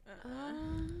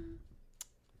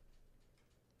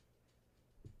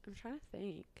 I'm trying to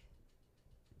think.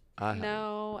 I haven't.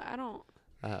 No, I don't.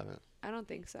 I haven't. I don't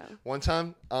think so. One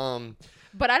time,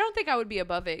 But I don't think I would be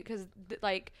above it because,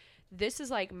 like, this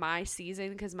is, like, my season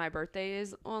because my birthday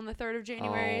is on the 3rd of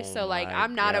January. Oh So, like, my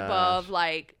I'm not gosh. above,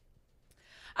 like,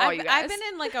 all you guys. I've been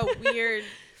in, like, a weird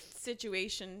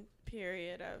situation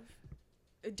period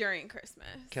of during Christmas.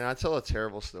 can I tell a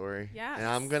terrible story? Yes. And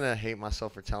I'm going to hate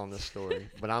myself for telling this story,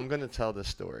 but I'm going to tell this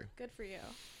story. Good for you.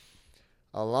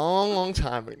 A long, long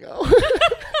time ago,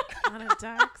 On a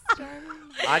dark stormy.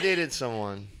 I dated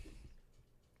someone.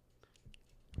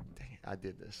 Dang it, I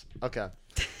did this. Okay.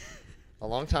 A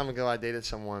long time ago, I dated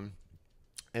someone,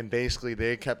 and basically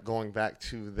they kept going back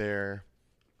to their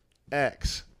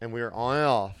ex, and we were on and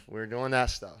off. We were doing that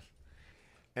stuff.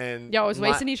 And Y'all was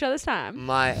wasting each other's time.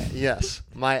 my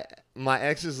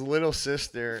ex's little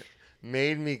sister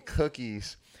made me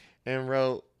cookies and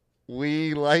wrote,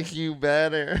 "We like you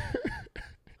better."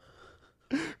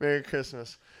 Merry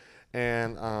Christmas.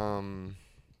 And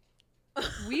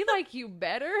We like you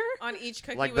better? On each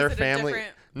cookie, like was their it family. a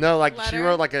different... No, like she letter?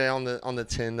 wrote like on the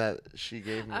tin that she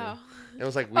gave me. Oh. It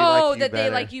was like, "We Oh, like you that better."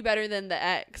 they like you better than the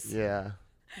ex. Yeah.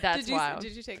 That's Did wild.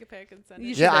 you take a pic and send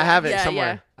You it? should Yeah, I have- have it yeah,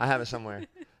 somewhere. yeah. I have it somewhere.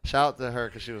 Shout out to her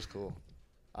because she was cool.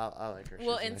 I like her.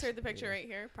 We'll She's nice. insert the picture Yeah. right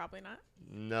here. Probably not.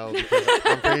 No, because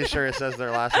I'm pretty sure it says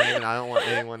their last name, and I don't want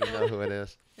anyone to know who it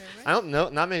is. Never mind. I don't know.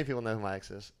 Not many people know who my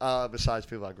ex is. Besides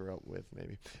people I grew up with,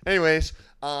 maybe. Anyways,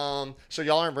 so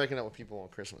y'all aren't breaking up with people on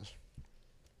Christmas.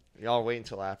 Y'all wait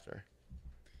until after.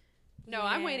 No,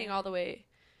 I'm waiting all the way.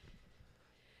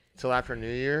 Till after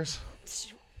New Year's.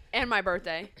 And my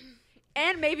birthday.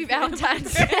 And maybe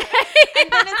Valentine's Day. And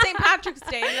then it's St. Patrick's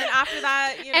Day, and then after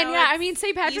that, you know. And yeah, I it's mean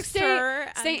St. Patrick's Easter, Day.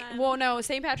 and then- Well, no,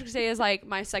 St. Patrick's Day is like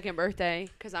my second birthday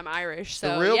because I'm Irish.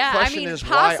 So The real yeah, question I mean, is,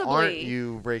 possibly. why aren't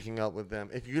you breaking up with them?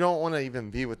 If you don't want to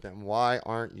even be with them, why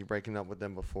aren't you breaking up with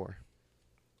them before?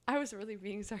 I was really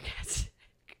being sarcastic.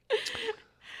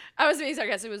 I was being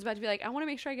sarcastic. It was about to be like, I want to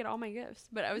make sure I get all my gifts,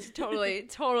 but I was totally,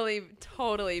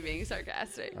 totally being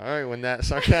sarcastic. All right, when that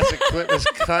sarcastic clip is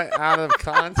cut out of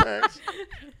context.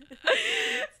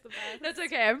 It's the best. That's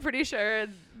okay. I'm pretty sure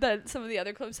that some of the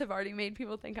other clips have already made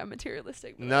people think I'm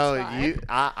materialistic. But No, that's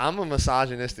fine. I'm a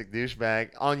misogynistic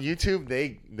douchebag. On YouTube,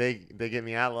 they get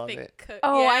me. I love They it. cook-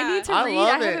 Oh, I yeah. need to I read. love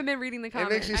I it. haven't been reading the It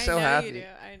comments. makes you I so know happy. You do.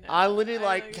 I know. I literally know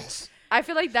like. you do. I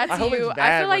feel like that's I hope you. it's I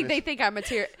bad feel when like they it's- think I'm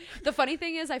material. The funny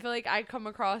thing is, I feel like I come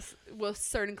across with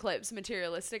certain clips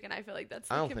materialistic, and I feel like that's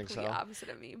the I don't think complete so. opposite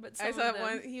of me. But some I of saw them,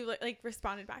 one. He like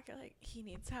responded back. You're like, he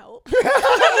needs help. I'm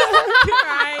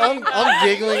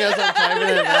giggling as I'm typing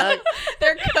it back.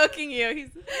 They're cooking you.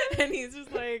 He's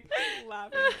just like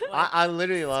laughing, I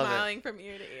literally love it. smiling from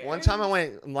ear to ear. One time I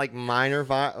went like minor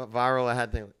viral. I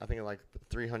had I think like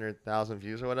 300,000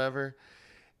 views or whatever,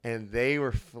 and they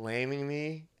were flaming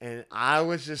me, and I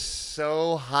was just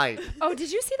so hyped. Oh,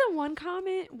 did you see the one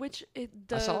comment? Which I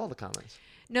saw all the comments.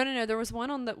 No. There was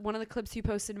one on one of the clips you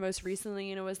posted most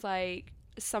recently, and it was like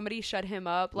somebody shut him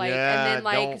up, like, Yeah, and then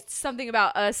like don't- something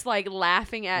about us like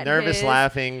laughing at Nervous his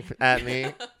laughing at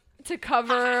me. to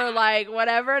cover like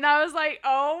whatever, and I was like,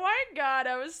 oh my god,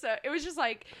 it was just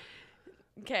like,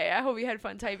 okay, I hope you had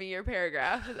fun typing your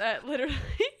paragraph. That literally.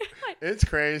 It's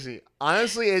crazy.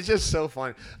 Honestly, it's just so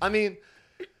fun. I mean,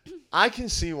 I can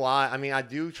see why. I mean, I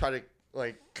do try to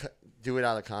like do it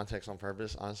out of context on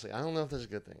purpose. Honestly, I don't know if that's a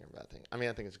good thing or a bad thing. I mean,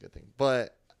 I think it's a good thing,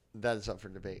 but that is up for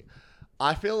debate.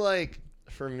 I feel like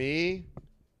for me,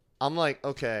 I'm like,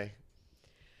 okay,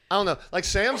 I don't know. Like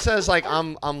Sam says, like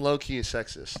I'm low key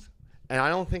sexist, and I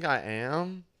don't think I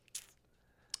am.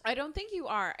 I don't think you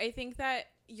are. I think that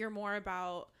you're more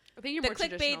about I think you're the more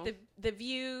clickbait, traditional. the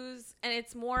views, and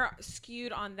it's more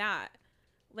skewed on that.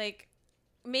 Like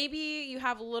maybe you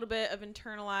have a little bit of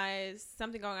internalized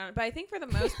something going on, but I think for the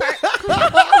most part, Wait,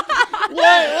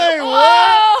 what?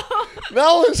 Oh!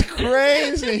 That was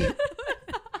crazy.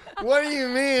 What do you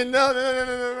mean? No.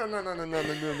 I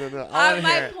wanna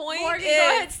my hear it. point Morgan, is, go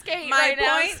ahead, skate my right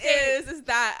now, point skate. is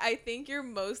that I think you're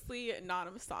mostly not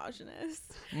a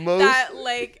misogynist. Most That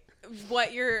like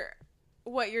what your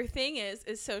thing is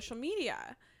social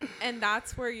media, and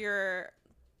that's where you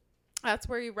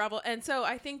revel. And so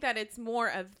I think that it's more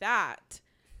of that.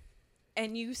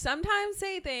 And you sometimes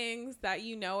say things that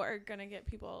you know are gonna get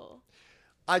people.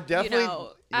 I definitely.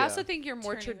 know, I also think you're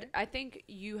more. Turning it. I think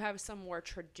you have some more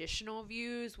traditional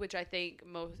views, which I think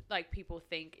most like people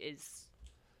think is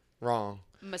wrong.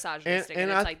 misogynistic. And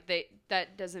And it's I- like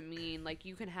that doesn't mean like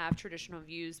you can have traditional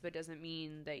views, but doesn't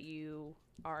mean that you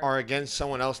Are against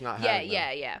someone else not yeah, having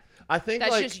them. yeah. I think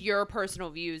That's like just your personal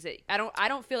views. I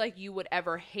don't feel like you would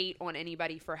ever hate on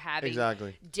anybody for having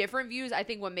exactly. different views. I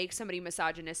think what makes somebody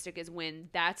misogynistic is when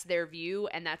that's their view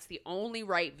and that's the only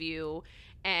right view,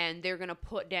 and they're gonna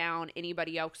put down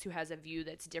anybody else who has a view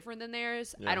that's different than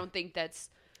theirs. Yeah. I don't think that's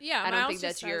Yeah, I don't Miles think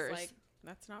just that's yours. Like,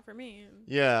 that's not for me.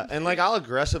 Yeah, and like I'll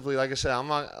aggressively, like I said, I'm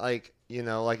not like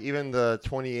like even the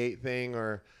 28 thing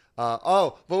or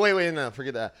but wait, no,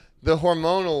 forget that. The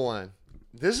hormonal one.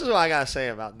 This is what I gotta say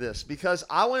about this because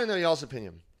I want to know y'all's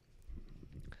opinion.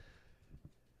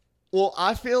 Well,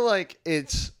 I feel like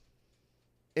it's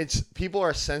people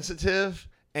are sensitive,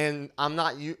 and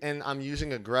I'm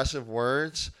using aggressive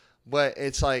words, but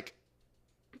it's like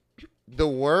the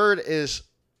word is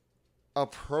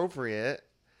appropriate.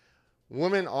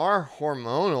 Women are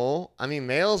hormonal. I mean,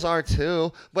 males are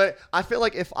too. But I feel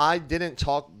like if I didn't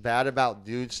talk bad about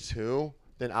dudes too,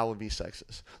 then I would be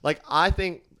sexist. Like, I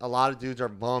think a lot of dudes are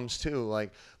bums too.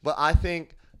 Like, but I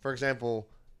think, for example,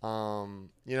 I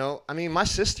mean, my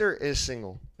sister is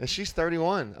single and she's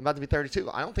 31, about to be 32.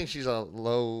 I don't think she's a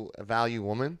low value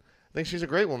woman. I think she's a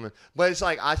great woman. But it's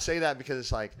like, I say that because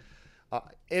it's like,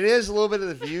 it is a little bit of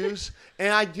the views,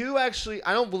 and I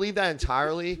don't believe that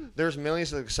entirely. There's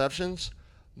millions of exceptions,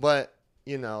 but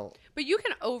But you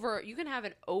can have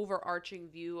an overarching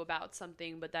view about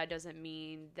something, but that doesn't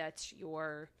mean that's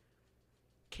your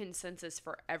consensus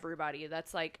for everybody.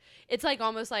 That's like, it's like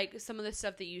almost like some of the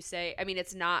stuff that you say. I mean,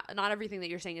 it's not everything that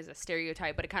you're saying is a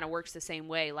stereotype, but it kind of works the same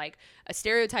way. Like, a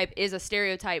stereotype is a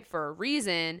stereotype for a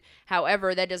reason.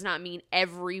 However, that does not mean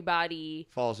everybody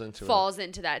falls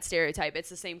into that stereotype. It's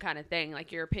the same kind of thing.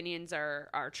 Like, your opinions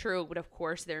are true, but of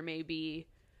course there may be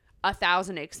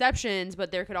 1,000 exceptions,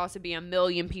 but there could also be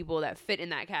 1,000,000 people that fit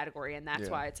in that category, and that's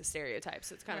why it's a stereotype.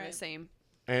 So it's kind of the same.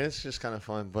 And it's just kind of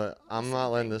fun, but I'm not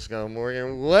letting this go.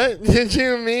 Morgan, what did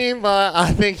you mean by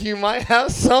I think you might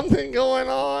have something going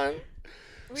on?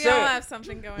 We all have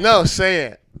something going on. No, say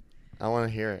it. I want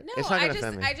to hear it. No, it's not going to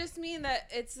offend me. I just mean that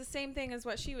it's the same thing as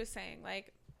what she was saying.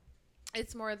 Like,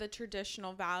 it's more the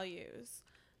traditional values.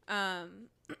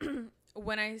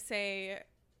 When I say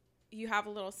you have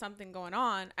a little something going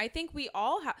on, I think we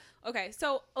all have. Okay,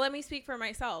 so let me speak for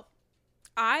myself.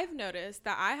 I've noticed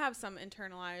that I have some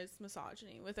internalized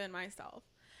misogyny within myself.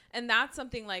 And that's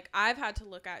something like I've had to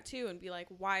look at too and be like,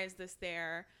 why is this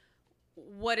there?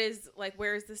 What is like,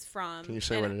 where is this from? Can you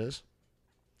say what it is?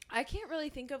 I can't really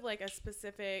think of like a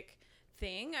specific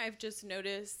thing. I've just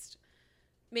noticed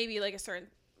maybe like a certain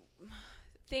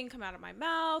thing come out of my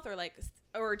mouth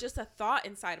or just a thought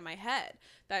inside of my head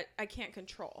that I can't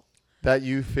control. That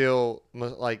you feel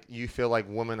like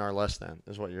women are less than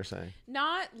is what you're saying.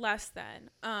 Not less than.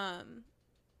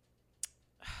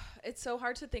 It's so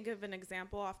hard to think of an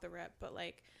example off the rip, but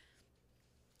like,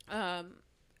 I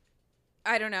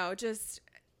don't know, just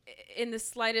in the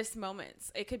slightest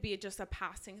moments, it could be just a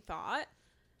passing thought.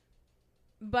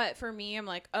 But for me, I'm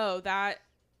like, oh, that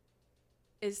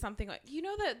is something like,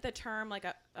 the term like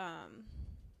a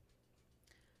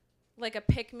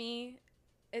pick me.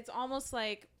 It's almost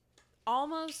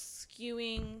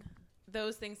skewing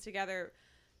those things together.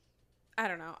 I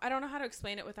don't know how to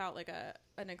explain it without like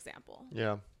an example.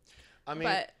 Yeah. I mean,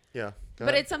 yeah.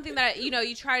 But it's something that,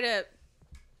 you try to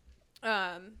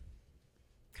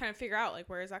kind of figure out, like,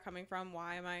 where is that coming from?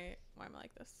 Why am I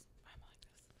like this?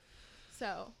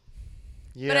 So,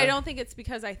 yeah. But I don't think it's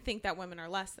because I think that women are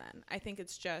less than. I think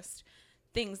it's just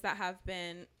things that have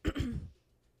been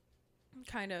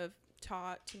kind of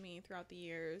taught to me throughout the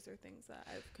years or things that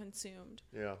I've consumed.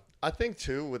 Yeah. I think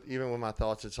too, even with my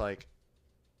thoughts, it's like,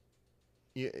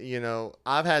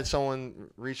 I've had someone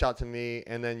reach out to me,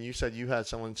 and then you said you had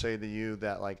someone say to you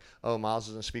that like, oh, Miles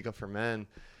doesn't speak up for men.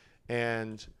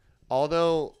 And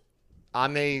although I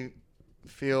may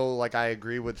feel like I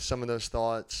agree with some of those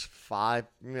thoughts,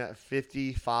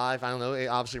 55, I don't know, it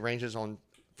obviously ranges on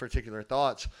particular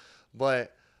thoughts,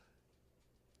 but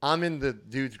I'm in the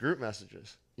dudes group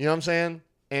messages. You know what I'm saying?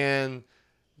 And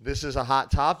this is a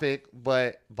hot topic,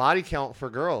 but body count for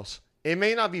girls. It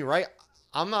may not be right.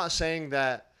 I'm not saying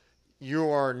that you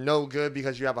are no good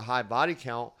because you have a high body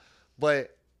count,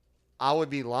 but I would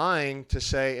be lying to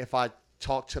say if I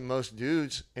talk to most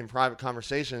dudes in private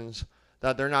conversations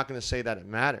that they're not going to say that it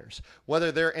matters.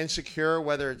 Whether they're insecure,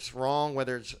 whether it's wrong,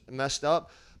 whether it's messed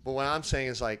up. But what I'm saying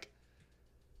is like,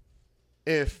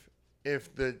 I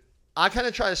kind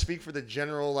of try to speak for the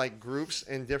general like groups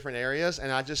in different areas,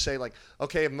 and I just say like,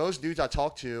 okay, if most dudes I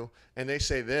talk to and they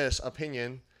say this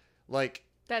opinion, like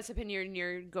that's opinion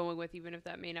you're going with, even if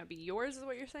that may not be yours, is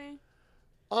what you're saying?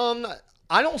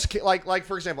 I don't like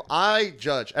for example, I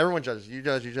judge. Everyone judges. You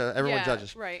judge. Everyone Yeah,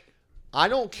 judges. right. I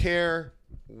don't care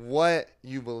what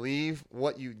you believe,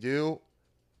 what you do.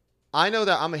 I know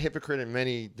that I'm a hypocrite in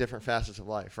many different facets of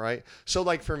life, right? So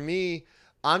like for me,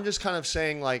 I'm just kind of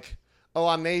saying like, oh,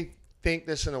 I may think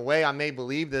this in a way, I may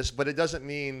believe this, but it doesn't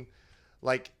mean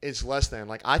like it's less than.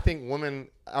 Like I think women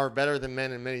are better than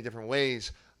men in many different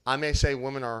ways. I may say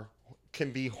women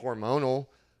can be hormonal,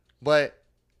 but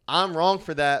I'm wrong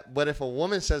for that. But if a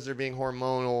woman says they're being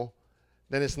hormonal,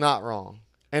 then it's not wrong.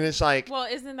 And it's like, Well,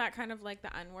 isn't that kind of like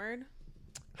the N-word?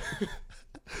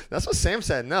 that's what Sam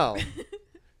said. No.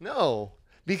 No.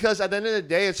 Because at the end of the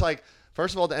day, it's like,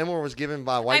 first of all, the N-word was given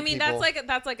by white people. I mean,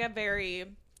 that's like a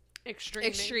very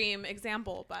extreme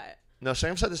example, but No,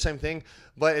 Sam said the same thing.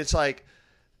 But it's like,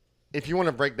 if you want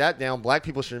to break that down, black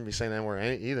people shouldn't be saying the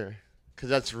N-word either. Because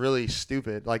that's really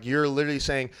stupid. Like, you're literally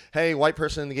saying, hey, white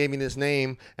person gave me this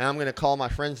name, and I'm going to call my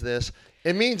friends this.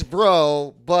 It means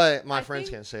bro, but my friends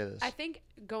can't say this. I think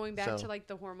going back to like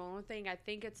the hormonal thing, I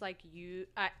think it's like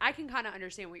I can kind of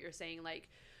understand what you're saying. Like,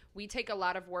 we take a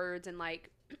lot of words and like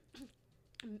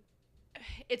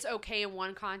it's okay in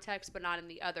one context but not in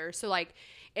the other. So like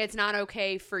it's not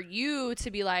okay for you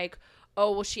to be like,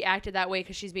 oh, well, she acted that way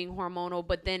because she's being hormonal,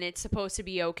 but then it's supposed to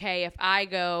be okay if I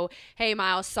go, hey,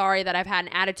 Miles, sorry that I've had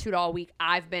an attitude all week.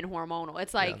 I've been hormonal.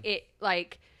 It's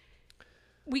like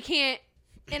we can't.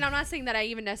 And I'm not saying that I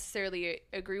even necessarily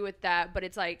agree with that, but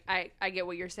it's like I get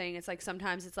what you're saying. It's like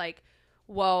sometimes it's like,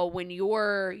 well, when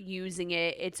you're using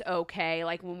it, it's okay.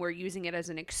 Like when we're using it as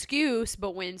an excuse,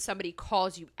 but when somebody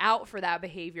calls you out for that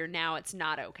behavior, now it's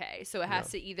not okay. So it has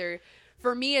to either,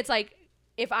 for me, it's like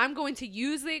if I'm going to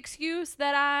use the excuse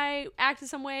that I acted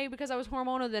some way because I was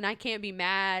hormonal, then I can't be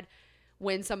mad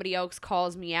when somebody else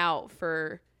calls me out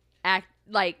for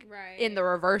in the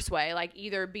reverse way. Like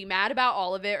either be mad about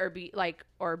all of it or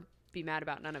be mad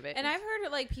about none of it. And I've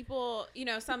heard like people, you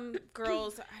know, some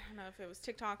girls, I don't know if it was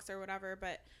TikToks or whatever,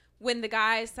 but when the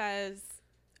guy says,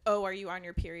 oh, are you on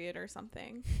your period or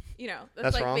something? You know,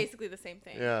 that's like wrong. Basically the same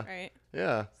thing. Yeah. Right.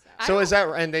 Yeah. So is that,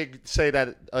 and they say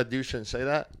that a dude shouldn't say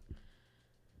that?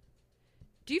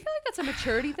 Do you feel like that's a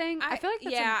maturity thing? I feel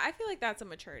like I feel like that's a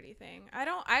maturity thing.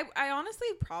 I honestly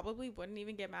probably wouldn't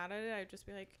even get mad at it. I'd just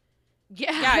be like,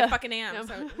 yeah, I fucking am.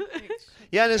 So,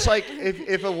 yeah, and it's like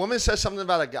if a woman says something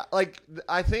about a guy, like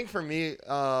I think for me,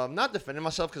 not defending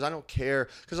myself because I don't care,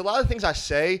 because a lot of things I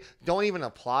say don't even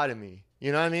apply to me.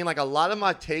 You know what I mean? Like a lot of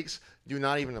my takes do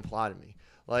not even apply to me.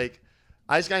 Like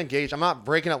I just got engaged. I'm not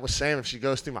breaking up with Sam if she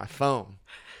goes through my phone.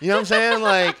 You know what I'm saying?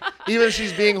 Like even if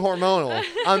she's being hormonal,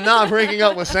 I'm not breaking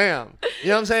up with Sam. You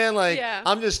know what I'm saying? Like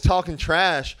I'm just talking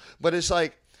trash. But it's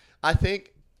like I think.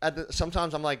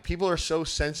 Sometimes I'm like, people are so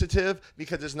sensitive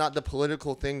because it's not the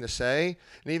political thing to say.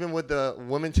 And even with the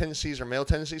women tendencies or male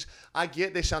tendencies, I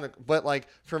get they sound, but like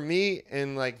for me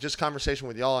and like just conversation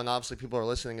with y'all, and obviously people are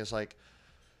listening, is like,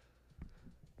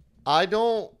 I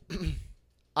don't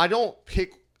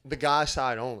pick the guy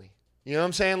side only. You know what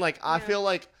I'm saying? Like, I feel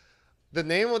like the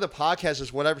name of the podcast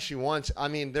is whatever she wants. I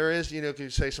mean, there is, you know,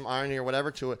 could say some irony or whatever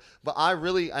to it. But I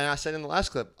really, and I said in the last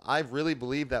clip, I really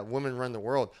believe that women run the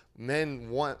world. Men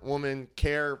want women,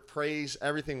 care, praise,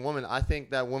 everything women. I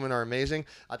think that women are amazing.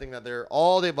 I think that they're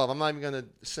all the above. I'm not even going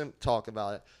to talk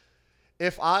about it.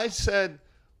 If I said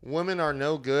women are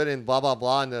no good and blah, blah,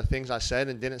 blah, and the things I said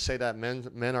and didn't say that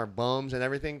men are bums and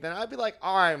everything, then I'd be like,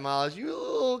 all right, Miles,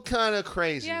 you kind of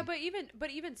crazy. Yeah, but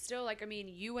even still, like, I mean,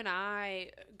 you and I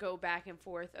go back and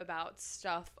forth about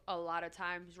stuff a lot of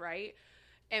times, right?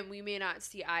 And we may not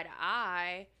see eye to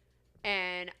eye,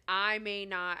 and I may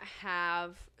not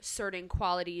have certain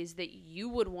qualities that you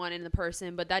would want in the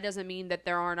person, but that doesn't mean that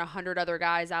there aren't 100 other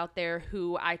guys out there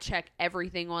who I check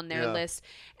everything on their list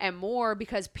and more,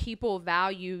 because people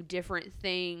value different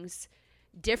things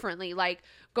differently. Like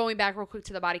going back real quick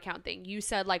to the body count thing, you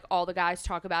said like all the guys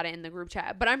talk about it in the group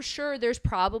chat, but I'm sure there's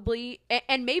probably,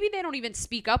 and maybe they don't even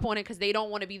speak up on it because they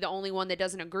don't want to be the only one that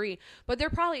doesn't agree, but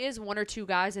there probably is one or two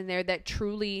guys in there that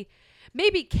truly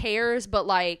maybe cares, but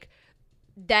like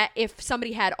that if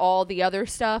somebody had all the other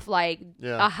stuff, like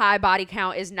a high body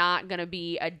count is not going to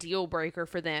be a deal breaker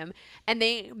for them. And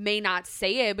they may not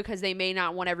say it because they may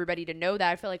not want everybody to know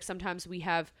that. I feel like sometimes we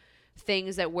have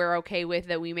things that we're okay with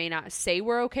that we may not say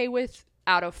we're okay with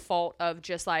out of fault of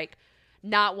just like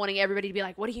not wanting everybody to be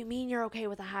like, what do you mean you're okay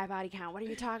with a high body count? What are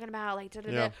you talking about? Like,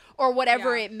 or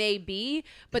whatever it may be.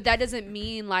 But that doesn't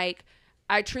mean like,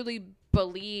 I truly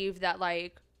believe that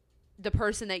like, the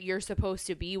person that you're supposed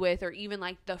to be with, or even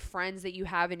like the friends that you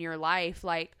have in your life,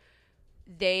 like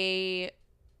they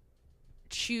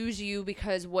choose you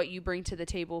because what you bring to the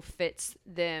table fits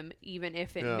them, even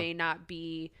if it may not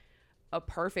be a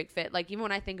perfect fit. Like, even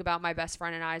when I think about my best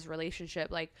friend and I's relationship,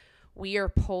 like, we are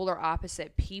polar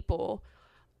opposite people.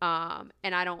 And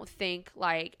I don't think,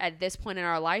 like, at this point in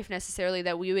our life necessarily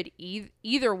that we would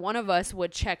either one of us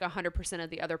would check 100% of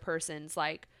the other person's,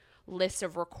 like, list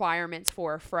of requirements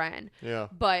for a friend. Yeah.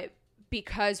 But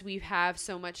because we have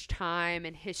so much time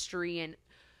and history and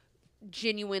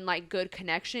genuine, like, good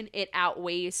connection, it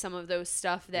outweighs some of those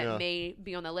stuff that may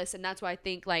be on the list. And that's why I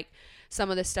think, like, some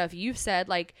of the stuff you've said,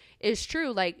 like, is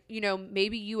true. Like, you know,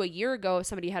 maybe you a year ago, if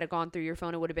somebody had gone through your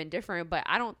phone, it would have been different. But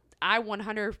I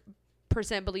 100%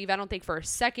 believe, I don't think for a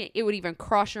second it would even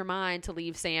cross your mind to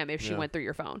leave Sam if she went through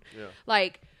your phone. Yeah.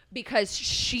 Like, because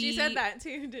she said that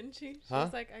too, didn't she? She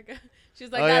was like, she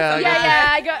was like,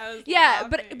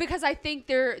 but because I think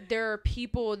there are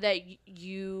people that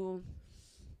you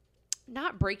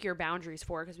not break your boundaries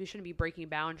for, because we shouldn't be breaking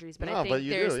boundaries, but I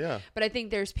think but I think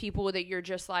there's people that you're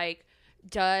just like,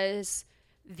 does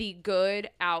the good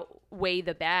outweigh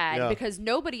the bad? Because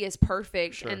nobody is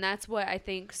perfect. And that's what I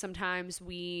think sometimes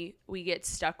we get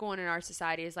stuck on in our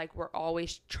society, is like, we're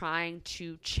always trying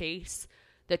to chase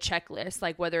the checklist,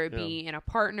 like, whether it be in a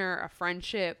partner, a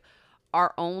friendship,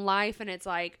 our own life. And it's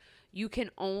like, you can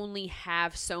only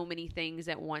have so many things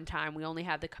at one time. We only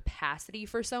have the capacity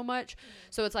for so much.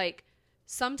 So it's like,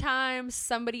 sometimes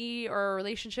somebody or a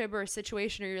relationship or a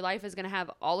situation or your life is going to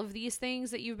have all of these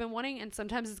things that you've been wanting, and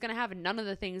sometimes it's going to have none of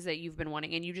the things that you've been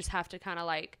wanting, and you just have to kind of,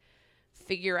 like,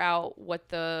 figure out what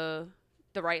the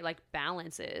right, like,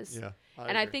 balance is.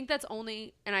 I think that's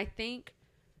only, and I think,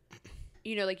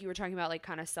 you know, like you were talking about, like,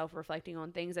 kind of self-reflecting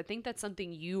on things, I think that's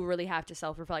something you really have to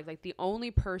self-reflect. Like, the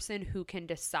only person who can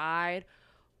decide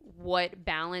what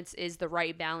balance is the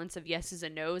right balance of yeses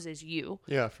and nos is you.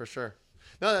 Yeah, for sure.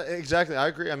 No, exactly. I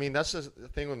agree. I mean, that's the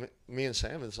thing with me and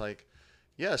Sam. Is like,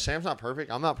 yeah, Sam's not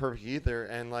perfect. I'm not perfect either.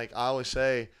 And, like, I always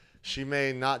say, she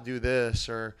may not do this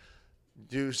or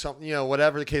do something, you know,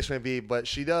 whatever the case may be, but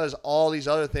she does all these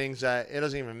other things that it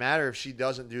doesn't even matter if she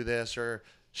doesn't do this or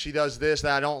she does this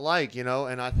that I don't like, you know.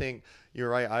 And I think you're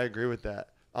right. I agree with that.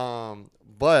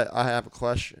 But I have a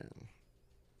question.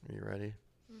 Are you ready?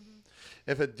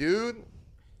 Mm-hmm. If a dude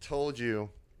told you,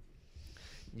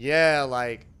 yeah,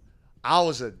 like, I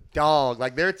was a dog.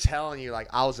 Like, they're telling you, like,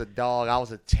 I was a dog. I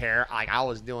was a terror. Like, I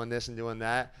was doing this and doing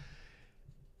that.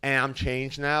 And I'm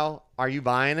changed now. Are you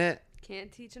buying it?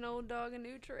 Can't teach an old dog a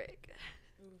new trick.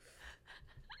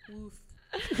 Oof.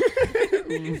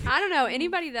 I don't know.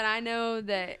 Anybody that I know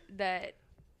that,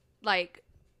 like,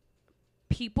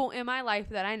 people in my life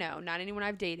that I know, not anyone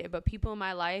I've dated, but people in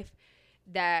my life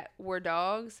that were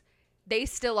dogs, they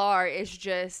still are. It's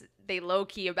just they low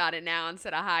key about it now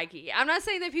instead of high key. I'm not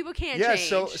saying that people can't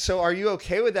change. So are you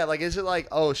okay with that? Like, is it like,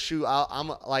 oh shoot,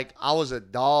 I'm like, I was a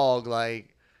dog.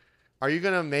 Like, are you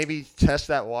gonna maybe test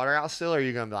that water out still? Or are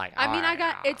you gonna be like, I mean,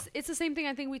 it's the same thing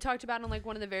I think we talked about in, like,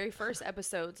 one of the very first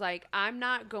episodes. Like, I'm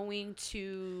not going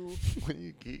to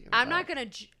I'm not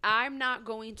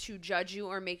going to judge you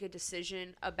or make a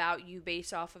decision about you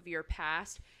based off of your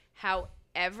past.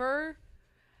 However,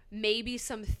 maybe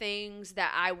some things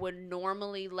that I would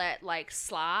normally let, like,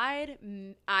 slide,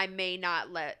 I may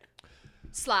not let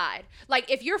slide. Like,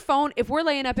 if we're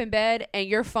laying up in bed and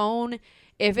your phone,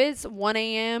 if it's 1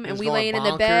 a.m. and we laying in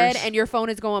the bed and your phone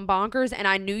is going bonkers and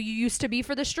I knew you used to be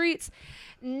for the streets,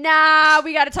 nah,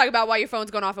 we got to talk about why your phone's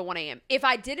going off at 1 a.m. If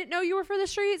I didn't know you were for the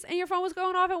streets and your phone was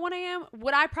going off at 1 a.m.,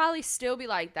 would I probably still be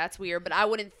like, that's weird, but I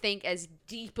wouldn't think as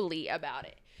deeply about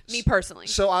it. Me personally.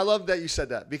 So I love that you said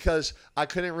that, because I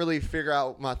couldn't really figure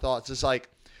out my thoughts. It's like,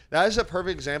 that is a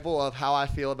perfect example of how I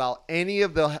feel about any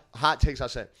of the hot takes I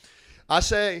say. I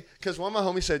say, because one of my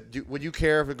homies said, would you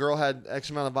care if a girl had X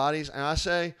amount of bodies? And I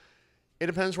say, it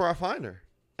depends where I find her.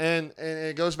 And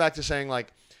it goes back to saying,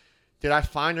 like, did I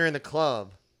find her in the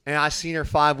club and I seen her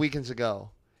 5 weekends ago?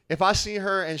 If I see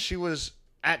her and she was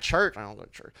at church, I don't go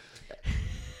to church.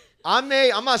 I'm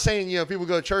not saying, you know, people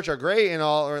go to church are great and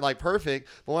all, or, like, perfect.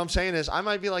 But what I'm saying is, I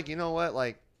might be like, you know what,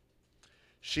 like,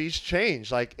 she's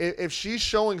changed. Like, if she's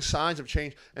showing signs of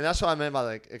change, and that's what I meant by,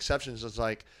 like, exceptions. It's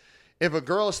like, if a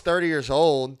girl is 30 years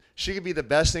old, she could be the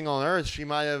best thing on earth. She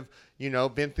might have, you know,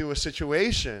 been through a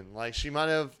situation. Like, she might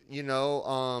have, you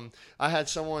know, I had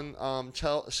someone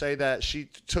say that she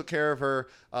took care of her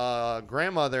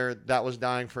grandmother that was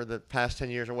dying for the past 10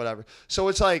 years or whatever. So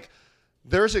it's like,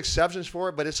 there's exceptions for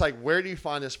it, but it's like, where do you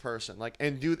find this person? Like,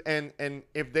 and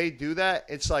if they do that,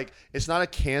 it's like, it's not a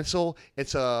cancel.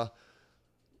 It's a,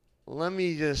 let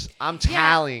me just, I'm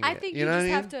tallying I it. think You you know just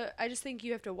what I have mean? to. I just think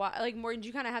you have to watch. Like, Morgan, do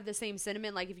you kind of have the same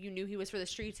sentiment? Like, if you knew he was for the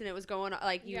streets and it was going,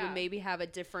 like, you Yeah. would maybe have a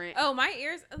different. Oh, my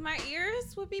ears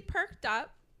would be perked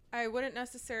up. I wouldn't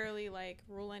necessarily like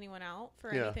rule anyone out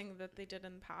for Yeah. anything that they did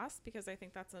in the past because I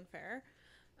think that's unfair.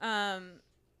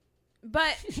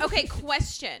 But okay,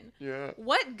 question. Yeah.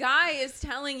 What guy is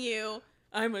telling you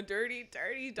I'm a dirty,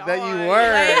 dirty dog? That you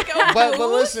were. Like, But who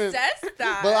listen, says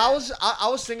that? But I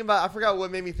was thinking about, I forgot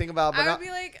what made me think about, but I would be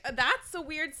like, that's a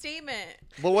weird statement.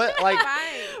 but what, like,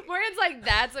 Right. Morgan's like,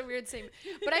 that's a weird statement.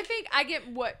 But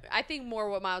I think more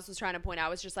what Miles was trying to point out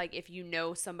was just like, if you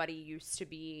know somebody used to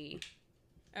be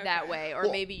that Okay. way, or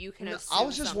Well, maybe you can no, assume I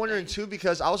was just wondering something. too,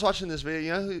 because I was watching this video.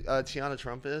 You know who Tiana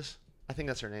Trump is? I think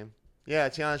that's her name. Yeah,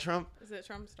 Tiana Trump. Is it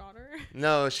Trump's daughter?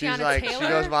 No, she's Tiana like, she Taylor?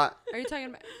 goes by, Are you talking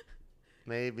about?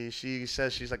 maybe she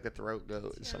says she's like the throat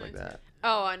goat and stuff like that.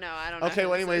 Oh, I know. I don't know. Okay, who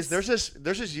well, this anyways, is.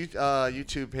 there's this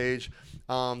YouTube page.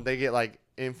 They get like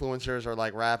influencers or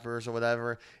like rappers or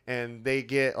whatever, and they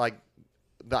get like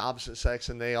the opposite sex,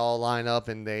 and they all line up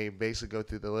and they basically go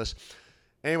through the list.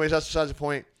 Anyways, that's besides the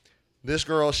point. This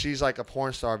girl, she's like a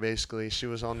porn star basically. She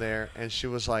was on there, and she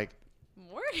was like,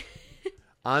 Morgan.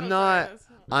 I'm Oh, not.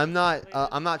 sorry,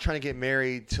 I'm not trying to get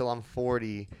married till I'm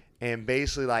 40. And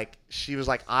basically, like, she was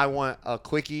like, I want a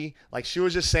quickie. Like, she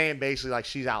was just saying basically, like,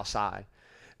 she's outside.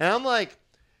 And I'm like,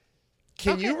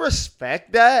 can Okay. you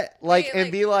respect that? Like, Wait, and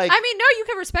like- be like, I mean, no, you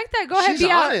can respect that. Go ahead, she's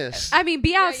be out. honest. I mean, be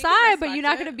you can outside, but you're respect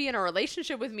not it. going to be in a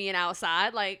relationship with me and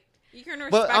outside. Like, You can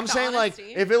respect but I'm the saying, honesty.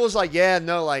 like, if it was like, yeah,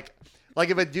 no, like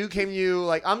if a dude came to you,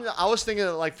 like, I was thinking,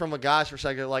 like, from a guy's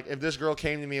perspective, like, if this girl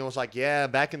came to me and was like, yeah,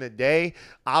 back in the day,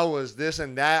 I was this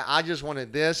and that. I just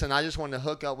wanted this, and I just wanted to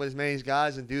hook up with as many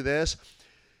guys and do this.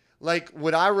 Like,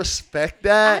 would I respect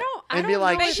that? I and be don't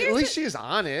like, know. But at here's least the- she's But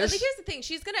honest. here's the thing: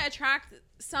 she's gonna attract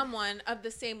someone of the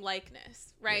same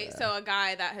likeness, right? Yeah. So a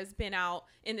guy that has been out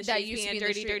in the That streets used to being be a in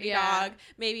the dirty, street, dirty yeah. dog,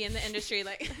 maybe in the industry,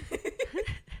 like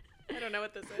I don't know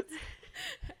what this is.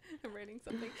 I'm writing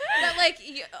something,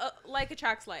 but like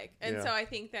attracts like, and Yeah. so I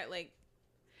think that like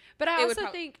but I It would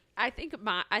also think, I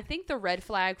think the red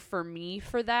flag for me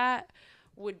for that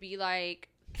would be like,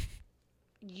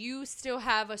 you still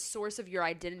have a source of your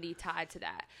identity tied to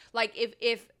that. Like,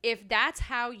 if that's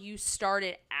how you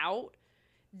started out,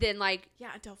 then like, yeah,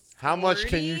 until 40. How much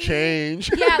can you change?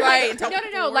 yeah, Right, like,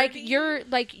 until no, like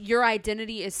 40. your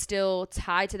identity is still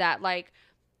tied to that. Like,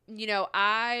 you know,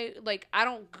 I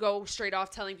don't go straight off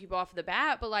telling people off the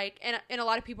bat, but like, and a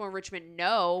lot of people in Richmond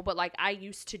know, but like, I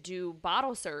used to do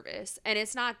bottle service, and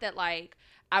it's not that like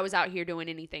I was out here doing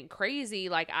anything crazy,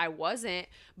 like I wasn't,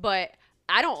 but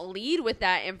I don't lead with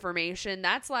that information.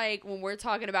 That's like when we're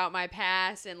talking about my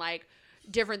past and like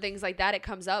different things like that, it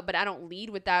comes up, but I don't lead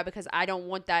with that because I don't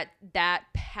want that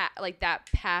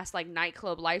past like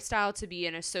nightclub lifestyle to be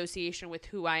an association with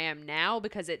who I am now,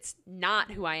 because it's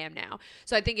not who I am now.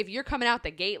 So I think if you're coming out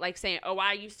the gate like saying, oh,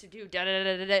 I used to do da da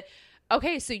da da da,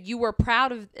 okay, so you were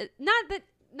proud of it.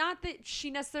 Not that she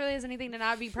necessarily has anything to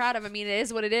not be proud of. I mean, it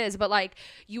is what it is, but like,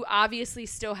 you obviously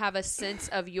still have a sense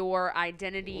of your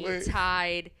identity Wait.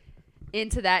 tied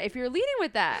into that if you're leading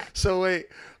with that. So wait,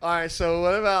 all right. So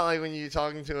what about like when you're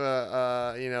talking to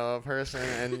a person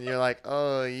and you're like,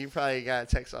 oh, you probably got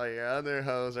to text all your other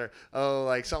hoes, or oh,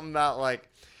 like something about like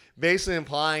basically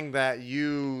implying that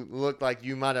you look like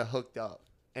you might have hooked up,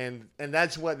 and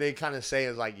that's what they kind of say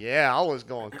is like, yeah, I was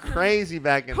going crazy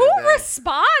back in Who the day.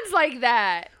 responds like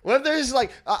that? What if there's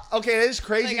like, okay, it is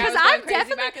crazy. Like, I Because was going I've crazy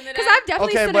definitely, back in the because day. I've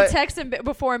definitely Okay, sent but- a text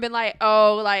before and been like,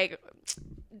 oh, like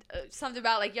something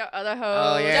about like your other hoes.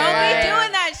 Oh, yeah. Don't Yeah. be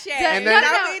doing that shit. And no, then- no,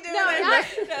 Don't no, be doing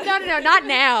no, that.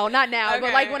 not now, but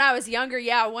Okay. like when I was younger,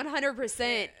 yeah,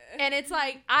 100%. And it's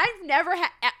like I've never had.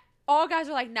 All guys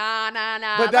are like, nah. But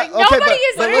like that, okay, nobody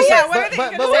is but doing listen, that. what are they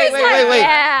but gonna wait, say? wait, wait.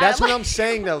 Yeah, That's what like- I'm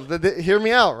saying though. Hear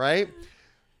me out, right?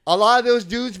 A lot of those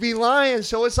dudes be lying,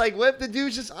 so it's like, what if the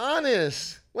dude's just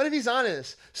honest? What if he's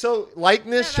honest? So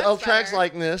likeness Yeah, that's attracts better.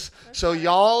 likeness. That's So better.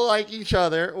 y'all like each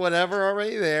other, whatever,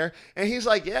 already there. And he's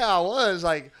like, yeah, I was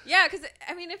like, Yeah, because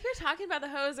I mean, if you're talking about the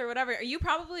hose or whatever, you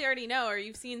probably already know or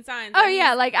you've seen signs. Oh that yeah,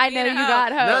 he's like I know being you a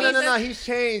got hoe. hoes. no. He's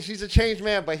changed. He's a changed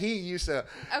man, but he used to.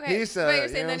 Okay, he used to, but you're you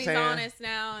saying know that what he's I'm saying? honest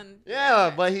now, and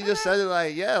Yeah, but he just Okay. said it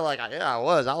like, yeah, I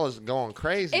was going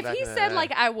crazy. If back he in the said day.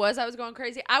 like I was going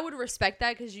crazy, I would respect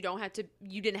that because you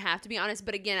didn't have to be honest.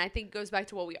 But again, I think it goes back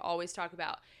to what we always talk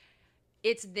about.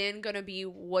 It's then gonna be,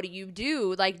 what do you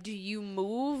do? Like, do you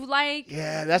move like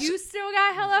yeah, that's you still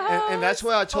got hella hoes? and that's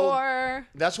what I told. Or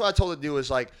That's what I told the dude is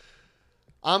like,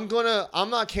 I'm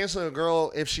not canceling a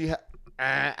girl if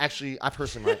Actually, I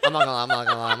personally might. I'm not gonna lie.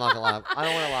 I don't want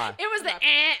to lie. It was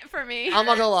the for me. I'm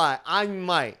not gonna lie. I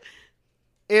might.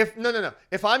 If no.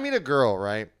 If I meet a girl,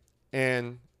 right,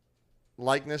 and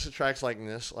likeness attracts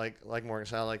likeness, like Morgan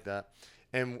said, I like that,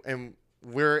 and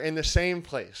we're in the same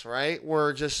place, right?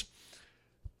 We're just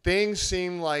things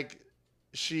seem like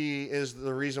she is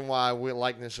the reason why we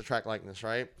likeness attract likeness,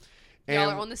 right? And Y'all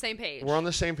are on the same page. we're on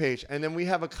the same page, and then we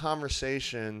have a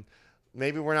conversation.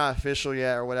 Maybe we're not official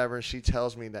yet or whatever. And she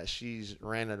tells me that she's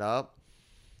ran it up.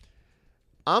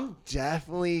 I'm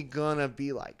definitely gonna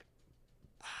be like,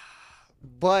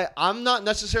 but I'm not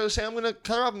necessarily saying I'm gonna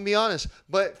cut her off and be honest.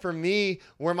 But for me,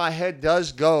 where my head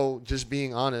does go, just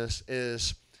being honest,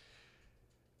 is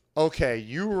okay.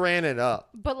 You ran it up,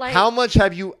 But like, how much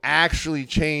have you actually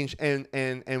changed,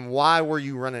 and why were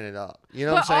you running it up? You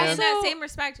know what But I'm In saying? that Also- same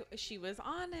respect, she was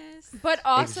honest. but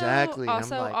also, Exactly. I'm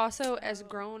like- also as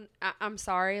grown, I'm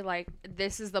sorry, like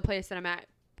this is the place that I'm at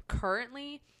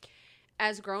currently.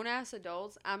 As grown ass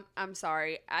adults, I'm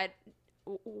sorry.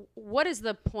 What is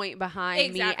the point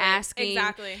behind me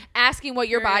asking what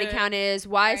your body count is?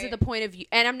 Why is it Right. the point of you?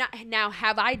 And I'm not now.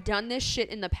 Have I done this shit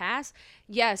in the past?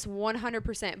 Yes,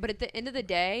 100%. But at the end of the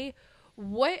day,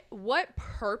 what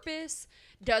purpose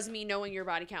does me knowing your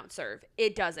body count serve?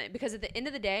 It doesn't, because at the end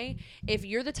of the day, if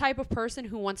you're the type of person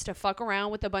who wants to fuck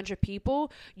around with a bunch of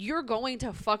people, you're going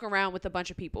to fuck around with a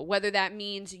bunch of people. Whether that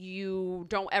means you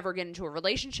don't ever get into a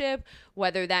relationship,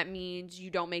 whether that means you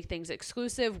don't make things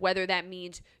exclusive, whether that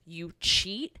means you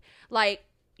cheat, like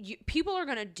people are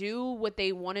going to do what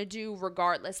they want to do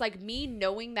regardless. Like me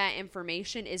knowing that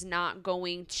information is not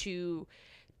going to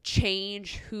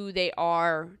change who they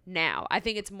are now. I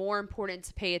think it's more important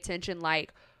to pay attention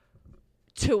like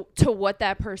to what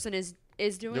that person is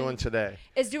doing today.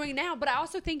 is doing now. But I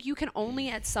also think you can only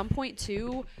at some point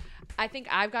too, I think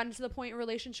I've gotten to the point in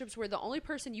relationships where the only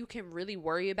person you can really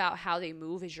worry about how they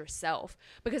move is yourself.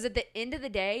 Because at the end of the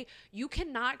day, you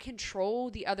cannot control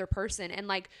the other person. And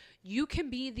like you can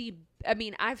be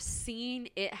I've seen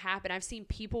it happen. I've seen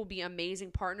people be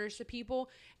amazing partners to people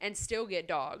and still get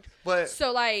dogged. But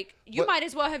So like you might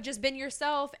as well have just been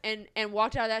yourself and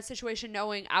walked out of that situation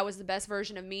knowing I was the best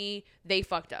version of me. They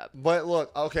fucked up. But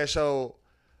look, okay, so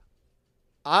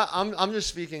I'm just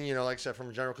speaking, like I said,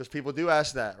 from general, because people do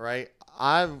ask that, right?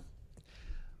 I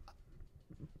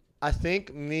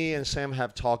think me and Sam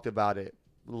have talked about it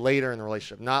later in the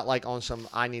relationship, not like on some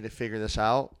I need to figure this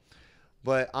out,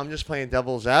 but I'm just playing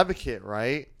devil's advocate,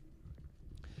 right?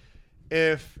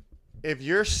 If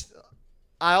you're,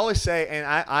 I always say, and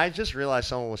I just realized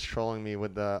someone was trolling me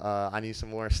with the I need some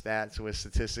more stats with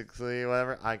statistically,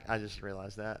 whatever. I just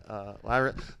realized that.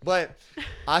 But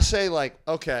I say like,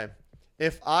 okay.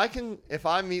 If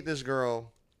I meet this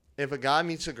girl, if a guy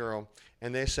meets a girl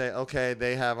and they say, okay,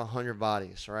 they have 100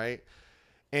 bodies, right?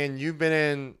 And you've been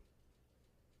in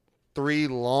 3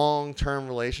 long-term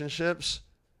relationships,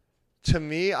 to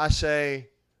me, I say,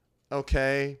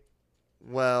 okay,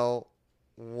 well,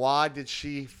 why did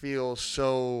she feel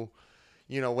so,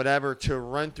 whatever, to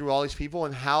run through all these people?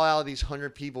 And how out of these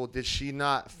 100 people did she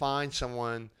not find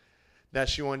someone that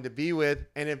she wanted to be with?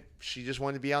 And if she just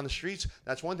wanted to be out on the streets,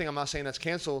 that's one thing. I'm not saying that's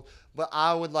canceled, but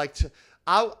I would like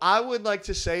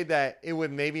to say that it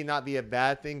would maybe not be a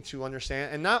bad thing to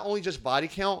understand, and not only just body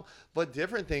count, but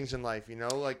different things in life,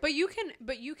 like. But you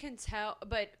can tell.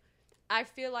 But I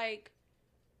feel like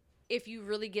if you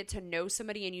really get to know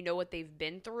somebody and you know what they've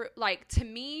been through, like to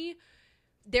me,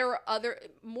 there are other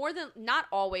more than not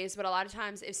always, but a lot of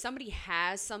times if somebody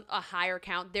has a higher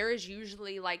count, there is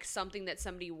usually like something that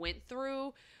somebody went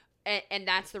through. And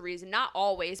that's the reason. Not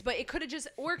always, but it could have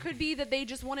or it could be that they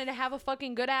just wanted to have a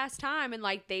fucking good ass time and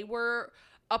like they were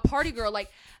a party girl.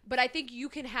 Like, but I think you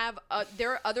can have,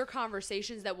 there are other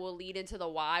conversations that will lead into the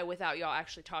why without y'all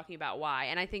actually talking about why.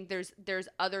 And I think there's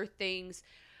other things.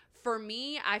 For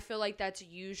me, I feel like that's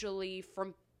usually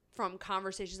from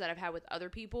conversations that I've had with other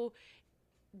people.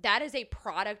 That is a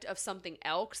product of something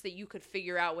else that you could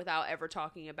figure out without ever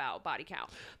talking about body count.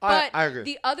 But I agree.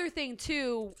 The other thing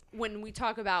too, when we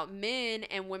talk about men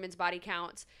and women's body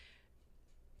counts,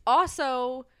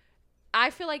 also, I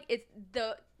feel like it's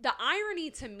the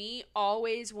irony to me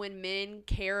always when men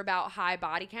care about high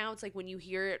body counts, like when you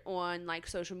hear it on like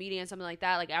social media and something like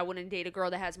that, like I wouldn't date a girl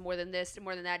that has more than this,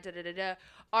 more than that,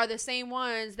 are the same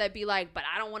ones that be like, but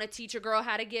I don't want to teach a girl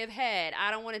how to give head. I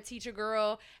don't want to teach a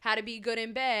girl how to be good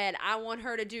in bed. I want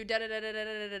her to do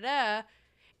da-da-da-da-da-da-da-da.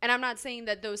 And I'm not saying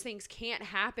that those things can't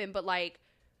happen, but like,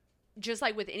 just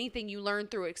like with anything you learn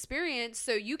through experience,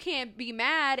 so you can't be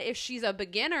mad if she's a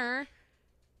beginner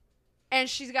and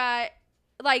she's got,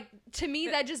 like, to me,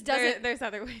 that just doesn't. There's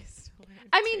other ways to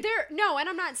I mean, and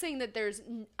I'm not saying that there's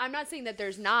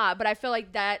not, but I feel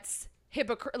like that's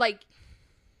hypocrite. Like,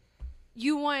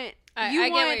 you want I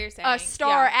get what you're saying. a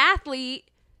star Yeah. athlete,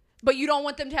 but you don't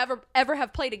want them to ever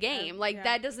have played a game. Like, yeah.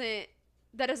 that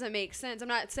doesn't make sense. I'm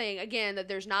not saying, again, that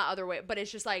there's not other way, but it's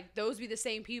just like those be the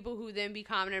same people who then be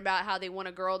commenting about how they want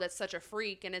a girl that's such a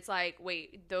freak, and it's like,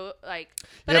 wait, like.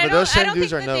 But yeah, I but those don't same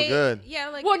dudes think are that no they- good. Yeah,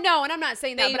 like Well, no, and I'm not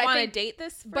saying that, they but I want to think date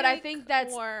this. but I freak, think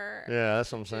that's- or Yeah,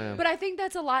 that's what I'm saying. But I think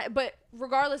that's a lot. But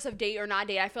regardless of date or not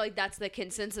date, I feel like that's the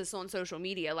consensus on social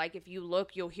media. Like, if you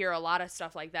look, you'll hear a lot of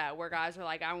stuff like that where guys are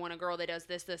like, I want a girl that does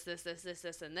this, this, this, this, this,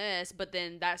 this, and this. But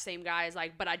then that same guy is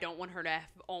like, but I don't want her to have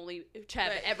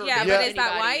ever yeah, been but with is that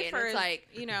anybody. wife And or it's is, like,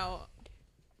 I don't know.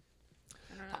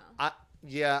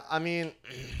 I mean,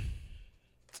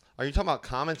 are you talking about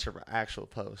comments or actual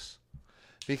posts?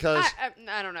 Because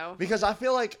I don't know. because I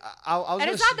feel like I was And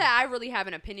gonna it's not that I really have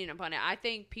an opinion upon it. I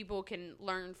think people can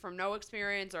learn from no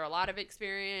experience or a lot of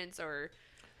experience, or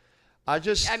I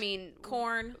mean,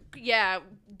 Corn. yeah,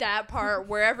 that part,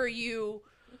 wherever you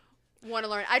want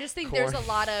to learn. I just think there's a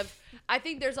lot of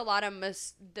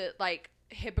like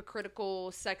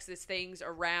hypocritical sexist things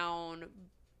around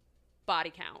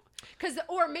body count.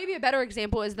 Or maybe a better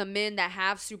example is the men that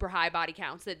have super high body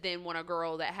counts that then want a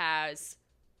girl that has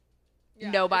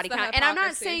no body it's the count. And I'm not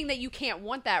hypocrisy. saying that you can't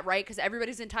want that, right? Because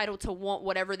everybody's entitled to want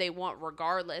whatever they want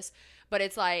regardless. But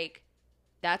it's like,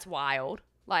 that's wild.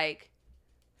 Like,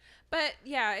 But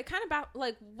yeah, it kind of about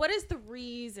like, what is the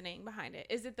reasoning behind it?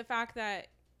 Is it the fact that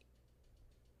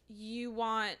you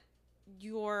want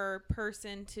your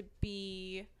person to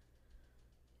be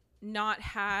not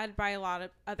had by a lot of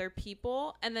other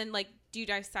people? And then, like, do you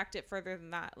dissect it further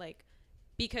than that? Like,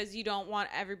 because you don't want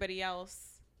everybody else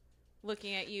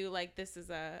looking at you like this is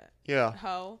a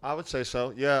hoe? I would say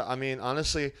so. Yeah, I mean,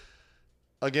 honestly,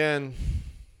 again,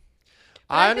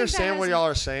 But I I think that understand what has- y'all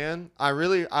are saying. I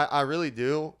really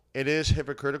do. It is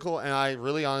hypocritical, and I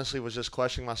really honestly was just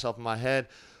questioning myself in my head.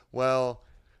 Well,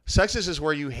 sexist is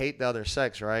where you hate the other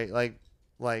sex, right?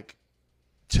 Like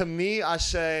to me, I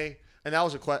say, and that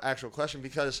was a actual question,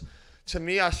 because to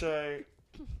me, I say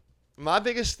my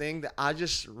biggest thing that I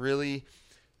just really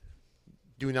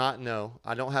do not know,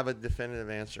 I don't have a definitive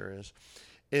answer,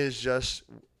 is just,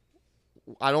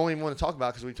 I don't even want to talk about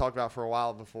it because we talked about it for a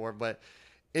while before, but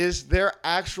is there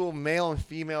actual male and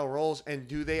female roles, and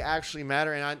do they actually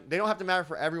matter? And they don't have to matter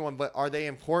for everyone, but are they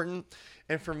important?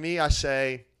 And for me, I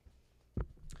say,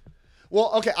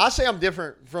 well, okay, I say I'm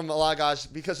different from a lot of guys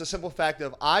because the simple fact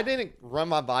of I didn't run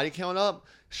my body count up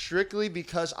strictly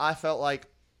because I felt like,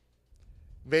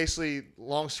 basically,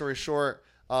 long story short,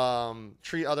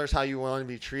 treat others how you want to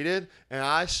be treated. And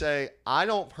I say I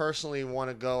don't personally want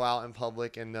to go out in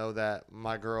public and know that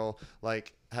my girl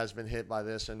like has been hit by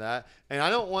this and that, and I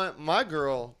don't want my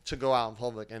girl to go out in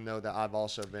public and know that I've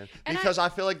also been, because I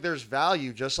feel like there's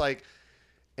value, just like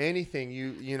anything,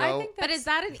 you know. I think But is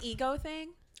that an ego thing?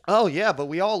 Oh yeah, but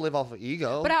we all live off of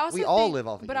ego. But I also we all think- live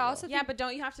off of but ego. I also Yeah, but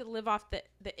don't you have to live off the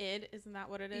id? Isn't that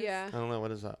what it is? yeah. I don't know,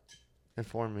 what is that?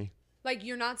 Inform me. Like,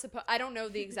 you're not supposed, I don't know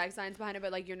the exact science behind it,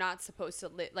 but like, you're not supposed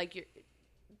to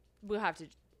we'll have to,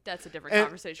 that's a different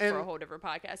conversation for a whole different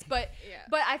podcast. But, Yeah.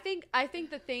 but I think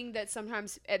the thing that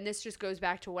sometimes, and this just goes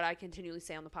back to what I continually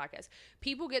say on the podcast,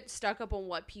 people get stuck up on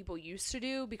what people used to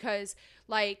do, because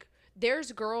like,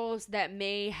 there's girls that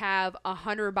may have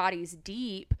 100 bodies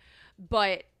deep,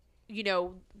 but you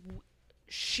know,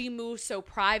 she moves so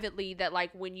privately that like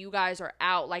when you guys are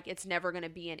out, like it's never going to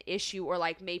be an issue, or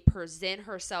like may present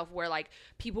herself where like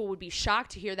people would be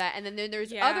shocked to hear that. And then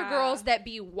there's other girls that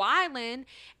be wildin'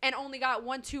 and only got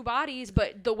 1-2 bodies,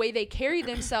 but the way they carry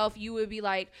themselves, you would be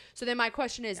like, so then my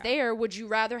question is would you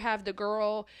rather have the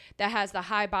girl that has the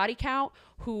high body count,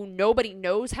 who nobody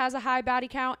knows has a high body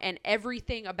count, and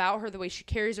everything about her, the way she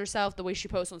carries herself, the way she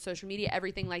posts on social media,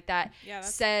 everything like that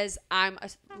says, I'm a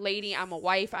lady, I'm a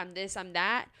wife, I'm this, I'm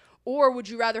that? Or would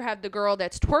you rather have the girl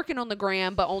that's twerking on the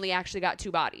gram but only actually got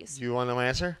 2 bodies? Do you want to know my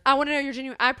answer? I want to know your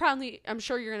genuine. I'm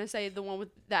sure you're going to say the one with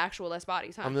the actual less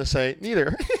bodies, huh? I'm going to say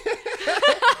neither.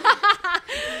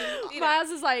 Miles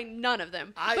is like, none of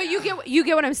them. But you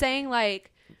get what I'm saying?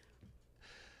 Like,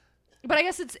 but I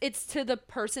guess it's to the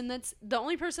person that's the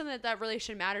only person that really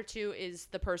should matter to is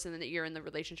the person that you're in the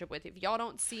relationship with. If y'all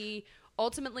don't see,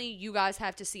 ultimately you guys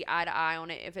have to see eye to eye on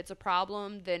it. If it's a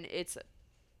problem, then it's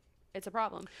a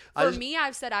problem. For me,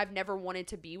 I've said I've never wanted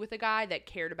to be with a guy that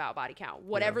cared about body count.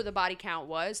 Whatever the body count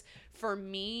was, for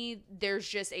me, there's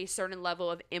just a certain level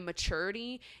of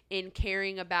immaturity in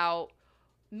caring about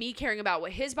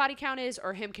what his body count is,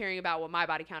 or him caring about what my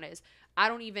body count is. I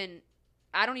don't even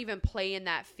play in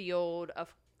that field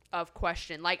of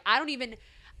question. Like, I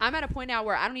I'm at a point now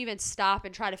where I don't even stop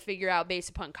and try to figure out based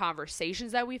upon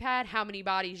conversations that we've had how many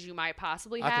bodies you might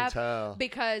possibly I can have tell.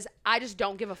 because I just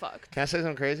don't give a fuck. Can I say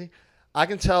something crazy? I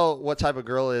can tell what type of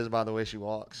girl is by the way she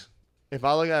walks. If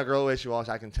I look at a girl the way she walks,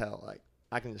 I can tell. Like,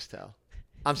 I can just tell.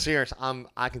 I'm serious.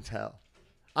 I can tell.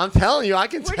 I'm telling you, I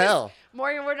can tell.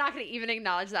 Morgan, we're not going to even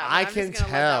acknowledge that one. I I'm can just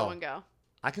gonna let that tell. one go.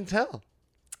 I can tell.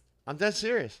 I'm dead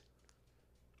serious.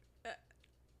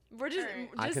 We're just, All right.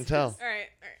 I can tell. All right.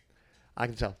 I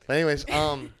can tell. But anyways,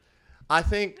 I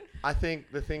think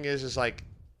the thing is like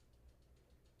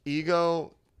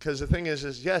ego, because the thing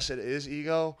is yes, it is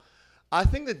ego. I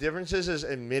think the difference is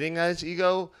admitting that it's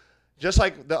ego, just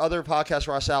like the other podcast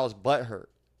where I said I was butthurt.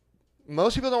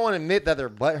 Most people don't want to admit that they're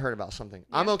butthurt about something.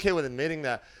 Yeah. I'm okay with admitting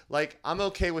that. Like, I'm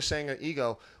okay with saying an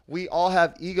ego. We all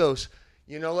have egos.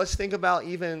 You know, let's think about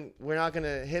even, we're not going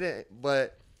to hit it,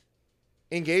 but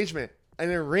engagement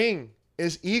and a ring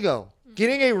is ego.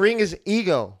 Getting a ring is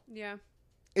ego. Yeah.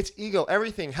 It's ego.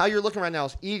 Everything. How you're looking right now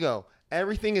is ego.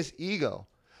 Everything is ego.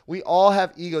 We all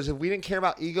have egos. If we didn't care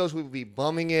about egos, we would be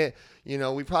bumming it. You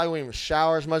know, we probably wouldn't even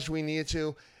shower as much as we needed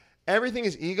to. Everything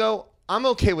is ego. I'm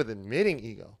okay with admitting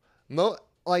ego.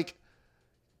 Like,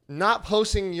 not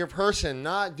posting your person,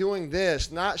 not doing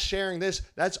this, not sharing this,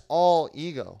 that's all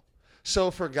ego. So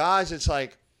for guys, it's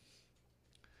like,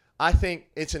 I think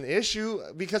it's an issue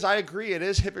because I agree it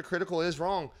is hypocritical, it is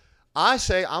wrong. I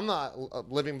say I'm not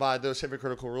living by those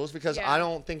hypocritical rules because I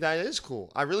don't think that is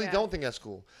cool. I really don't think that's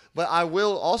cool. But I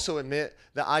will also admit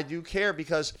that I do care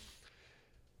because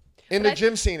in the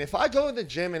gym scene, if I go to the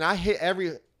gym and I hit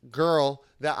every girl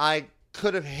that I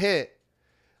could have hit,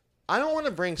 I don't want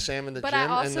to bring Sam in the gym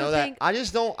and know that. I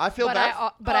just don't. I feel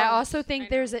bad. I also think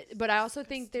there's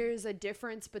a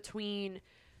difference between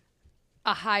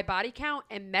a high body count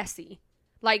and messy.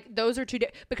 Like, those are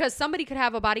because somebody could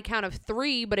have a body count of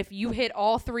 3, but if you hit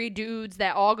all 3 dudes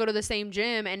that all go to the same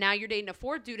gym and now you're dating a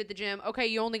 4th dude at the gym, okay,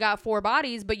 you only got 4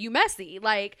 bodies, but you messy.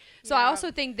 Like, so I also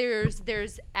think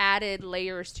there's added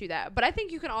layers to that. But I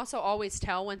think you can also always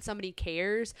tell when somebody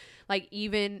cares. Like,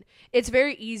 even, it's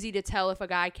very easy to tell if a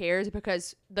guy cares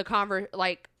because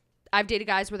I've dated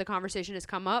guys where the conversation has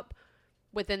come up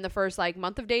within the first,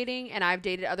 month of dating, and I've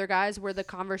dated other guys where the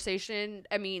conversation,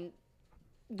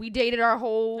 we dated our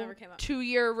whole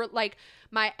 2-year,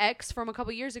 my ex from a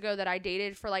couple years ago that I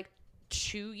dated for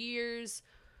 2 years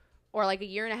or a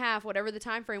year and a half, whatever the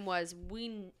time frame was,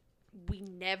 we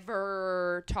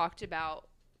never talked about.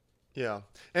 Yeah.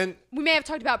 And we may have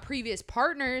talked about previous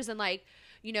partners and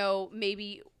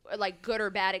maybe good or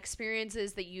bad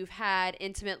experiences that you've had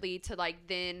intimately to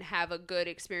then have a good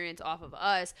experience off of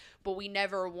us, but we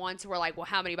never once were well,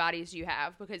 how many bodies do you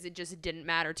have? Because it just didn't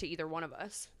matter to either one of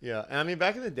us. Yeah. And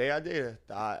back in the day I dated,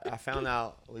 I found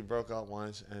out we broke up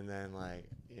once and then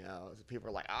people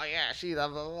were like, oh yeah, she blah,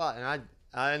 blah, blah. And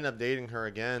I ended up dating her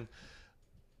again.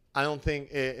 I don't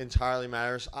think it entirely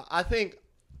matters. I think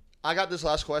I got this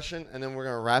last question and then we're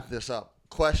going to wrap this up.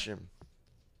 Question.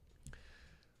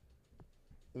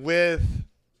 With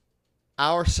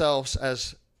ourselves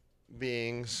as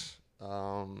beings,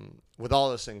 with all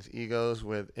those things, egos,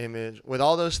 with image, with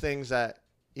all those things that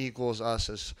equals us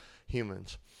as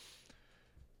humans,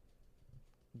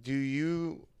 do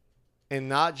you, and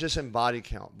not just in body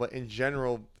count, but in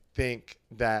general, think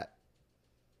that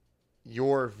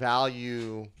your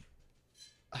value,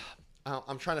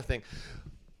 I'm trying to think,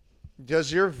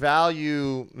 does your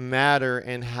value matter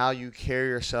in how you carry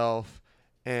yourself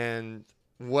and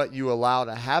what you allow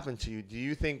to happen to you? Do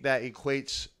you think that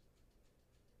equates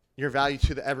your value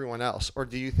to everyone else, or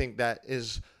do you think that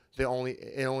is the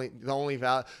only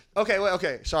value?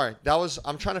 Okay, sorry.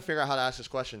 I'm trying to figure out how to ask this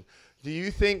question. Do you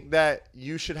think that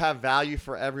you should have value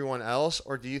for everyone else,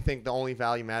 or do you think the only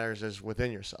value matters is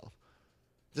within yourself?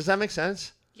 Does that make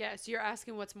sense? Yes, you're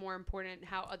asking what's more important,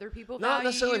 how other people value Not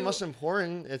necessarily you, most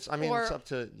important. It's up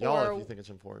to y'all if you think it's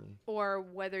important, or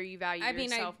whether you value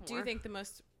yourself more. I do think the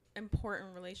most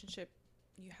important relationship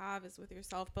you have is with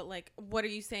yourself, but what are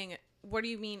you saying? What do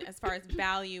you mean as far as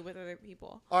value with other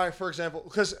people? All right, for example,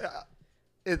 because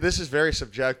this is very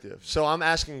subjective, so I'm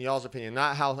asking y'all's opinion,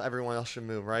 not how everyone else should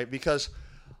move, right? Because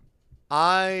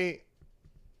for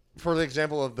the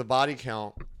example of the body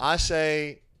count, I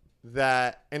say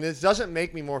that, and this doesn't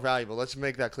make me more valuable, let's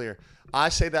make that clear. I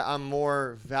say that I'm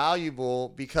more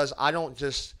valuable because I don't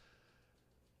just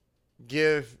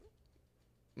give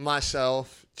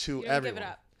myself to everyone. Give it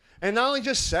up. And not only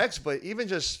just sex, but even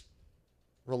just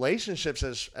relationships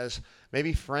as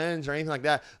maybe friends or anything like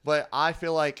that. But I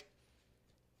feel like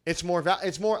it's more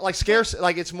like scarce,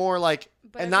 like it's more like,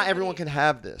 But and not everyone everybody- can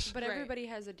have this. But Right. everybody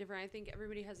has a different. I think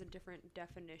everybody has a different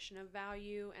definition of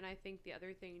value, and I think the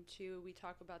other thing too, we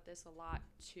talk about this a lot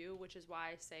too, which is why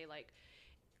I say like,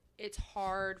 it's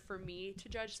hard for me to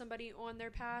judge somebody on their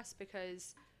past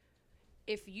because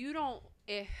if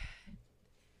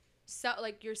so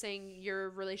like you're saying your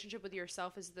relationship with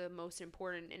yourself is the most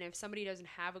important, and if somebody doesn't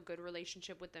have a good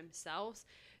relationship with themselves,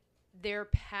 their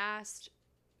past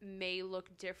may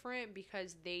look different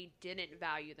because they didn't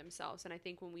value themselves. And I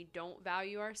think when we don't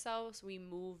value ourselves, we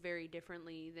move very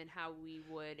differently than how we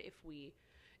would if we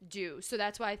do. So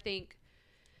that's why I think,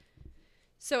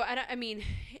 so I mean,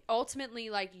 ultimately,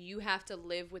 like, you have to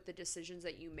live with the decisions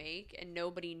that you make, and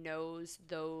nobody knows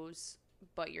those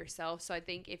but yourself. So I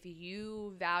think if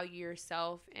you value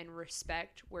yourself and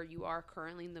respect where you are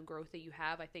currently and the growth that you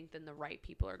have, I think then the right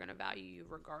people are going to value you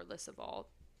regardless of all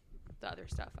the other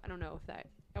stuff. I don't know if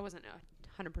I wasn't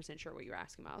 100% sure what you were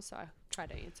asking about, so I tried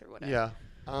to answer whatever.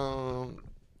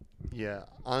 Yeah.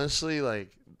 Honestly,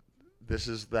 like, this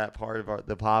is that part of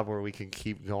the pod where we can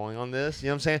keep going on this. You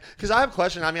know what I'm saying? Because I have a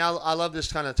question. I mean, I love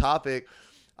this kind of topic.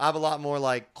 I have a lot more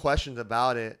like questions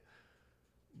about it,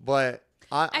 but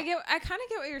I kind of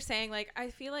get what you're saying. Like, I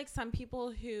feel like some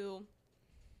people who,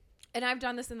 and I've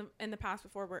done this in the past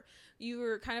before, where you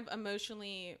were kind of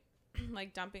emotionally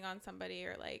like dumping on somebody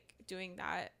or like doing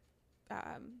that,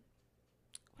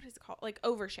 what is it called? Like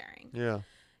oversharing. Yeah.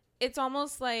 It's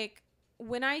almost like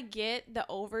when I get the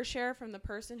overshare from the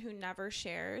person who never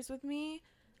shares with me,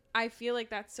 I feel like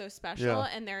that's so special,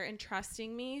 and they're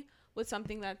entrusting me with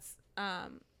something that's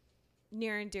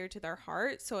near and dear to their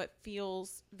heart. So it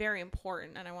feels very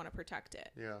important, and I want to protect it.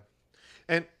 Yeah.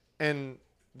 And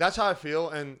that's how I feel.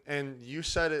 And you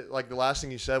said it, like the last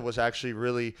thing you said was actually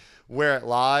really where it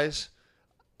lies.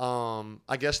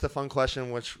 I guess the fun question,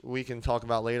 which we can talk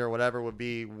about later or whatever, would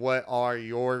be what are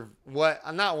your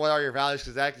values,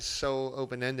 because that is so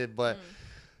open-ended, but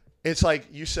it's like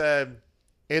you said,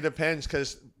 it depends,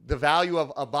 because the value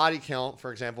of a body count,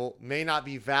 for example, may not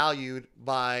be valued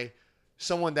by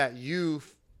someone that you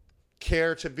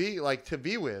care to be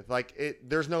with. Like,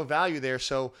 there's no value there,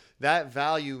 so that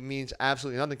value means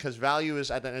absolutely nothing, because value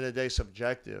is at the end of the day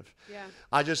subjective. Yeah.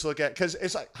 I just look at, because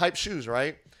it's like hype shoes,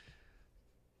 right?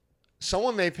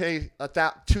 Someone may pay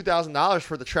 $2,000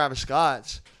 for the Travis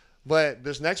Scotts, but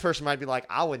this next person might be like,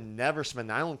 I would never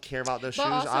spend that. I don't care about those shoes.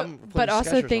 I'm putting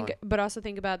But also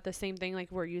think about the same thing.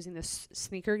 Like, we're using this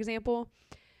sneaker example.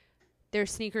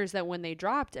 There's sneakers that when they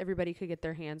dropped, everybody could get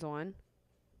their hands on,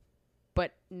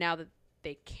 but now that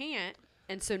they can't,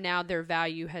 and so now their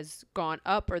value has gone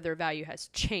up or their value has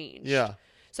changed. Yeah.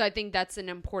 So I think that's an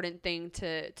important thing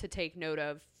to take note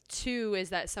of too, is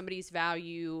that somebody's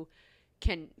value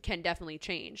can definitely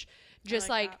change. Just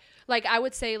like I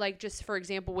would say, like, just for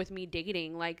example, with me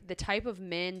dating, like the type of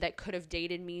men that could have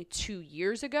dated me 2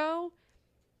 years ago,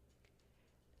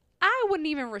 I wouldn't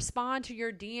even respond to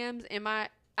your DMs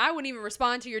I wouldn't even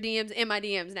respond to your DMs in my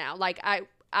DMs now. Like,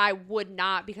 I would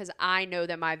not, because I know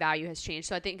that my value has changed.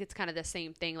 So I think it's kind of the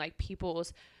same thing. Like,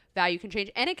 people's value can change,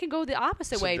 and it can go the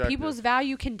opposite way. People's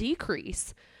value can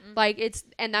decrease. Like,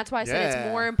 and that's why I said it's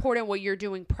more important what you're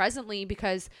doing presently,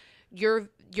 because your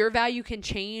value can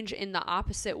change in the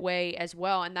opposite way as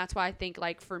well. And that's why I think,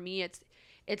 like, for me,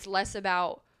 it's less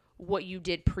about what you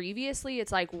did previously.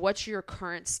 It's like, what's your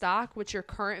current stock? What's your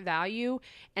current value?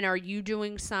 And are you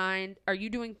doing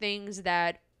things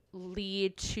that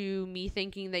lead to me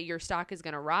thinking that your stock is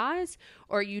going to rise,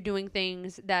 or are you doing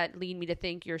things that lead me to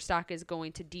think your stock is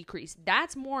going to decrease?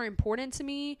 That's more important to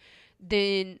me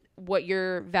than what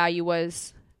your value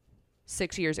was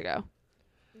 6 years ago.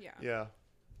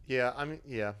 Yeah. I mean,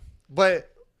 yeah.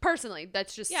 But personally,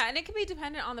 that's just... Yeah, and it can be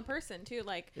dependent on the person, too.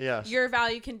 Like, yes. Your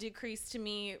value can decrease to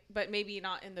me, but maybe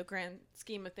not in the grand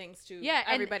scheme of things to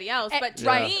everybody else. But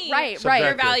to me,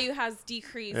 your value has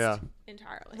decreased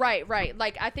entirely. Right.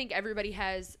 Like, I think everybody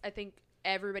has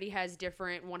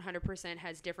different, 100%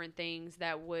 has different things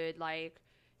that would, like,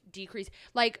 decrease.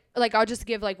 Like I'll just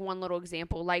give, like, one little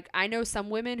example. Like, I know some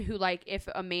women who, like, if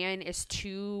a man is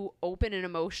too open and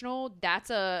emotional, that's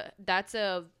a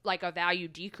like a value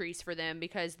decrease for them,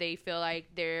 because they feel like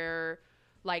they're,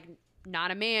 like,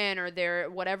 not a man, or they're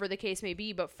whatever the case may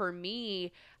be. But for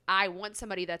me, I want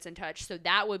somebody that's in touch, so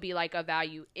that would be like a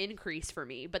value increase for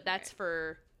me. But that's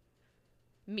for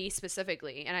me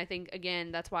specifically. And I think,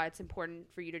 again, that's why it's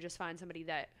important for you to just find somebody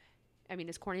that, I mean,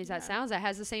 as corny as that sounds, that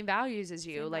has the same values as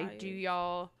you. Like, do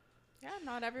y'all... Yeah,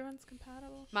 not everyone's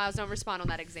compatible. Miles, don't respond on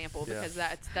that example, because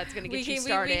that's going to get you we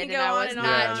started. can And I was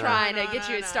not trying to get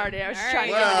you started. I was trying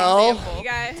to give an example. You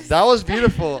guys. That was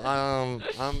beautiful.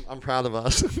 I'm proud of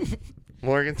us.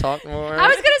 Morgan, talk more. I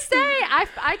was gonna say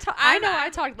I know I'm- I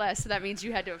talked less, so that means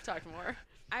you had to have talked more.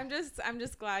 I'm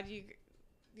just glad you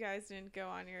guys didn't go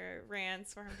on your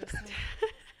rants where I'm just like,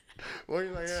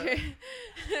 Morgan's like,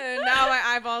 yeah. now my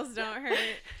eyeballs don't hurt.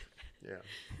 Yeah.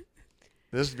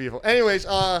 This is beautiful. Anyways,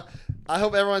 I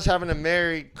hope everyone's having a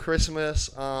Merry Christmas,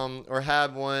 or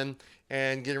had one,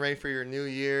 and getting ready for your New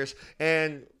Year's.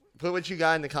 And put what you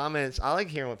got in the comments. I like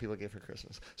hearing what people get for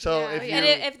Christmas. So Yeah, if yeah. And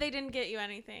you if they didn't get you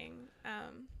anything,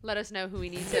 Let us know who we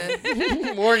need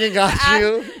to. Morgan got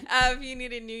you. if you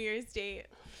need a New Year's date,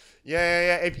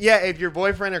 Yeah. If your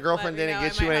boyfriend or girlfriend Let me didn't know.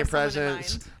 get I you might any have someone in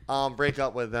presents, break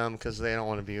up with them because they don't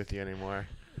want to be with you anymore.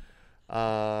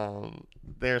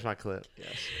 There's my clip. Yes.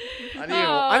 I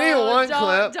need one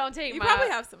clip. Don't take you my. probably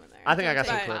have some in there. I think I got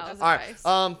Don't some take clips. Miles' All advice.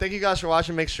 right. Thank you guys for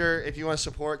watching. Make sure if you want to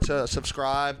support to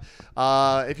subscribe.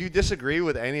 If you disagree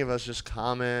with any of us, just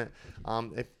comment.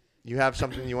 If you have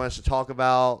something you want us to talk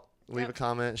about, leave a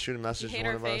comment, shoot a If you message to hate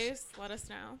one our of us. face, let us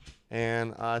know.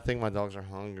 And I think my dogs are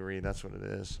hungry. That's what it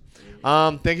is.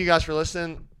 Thank you guys for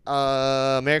listening.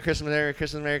 Merry Christmas, Merry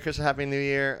Christmas, Merry Christmas, Happy New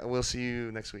Year. We'll see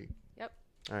you next week. Yep.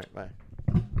 All right, bye.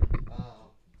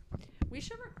 We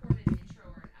should.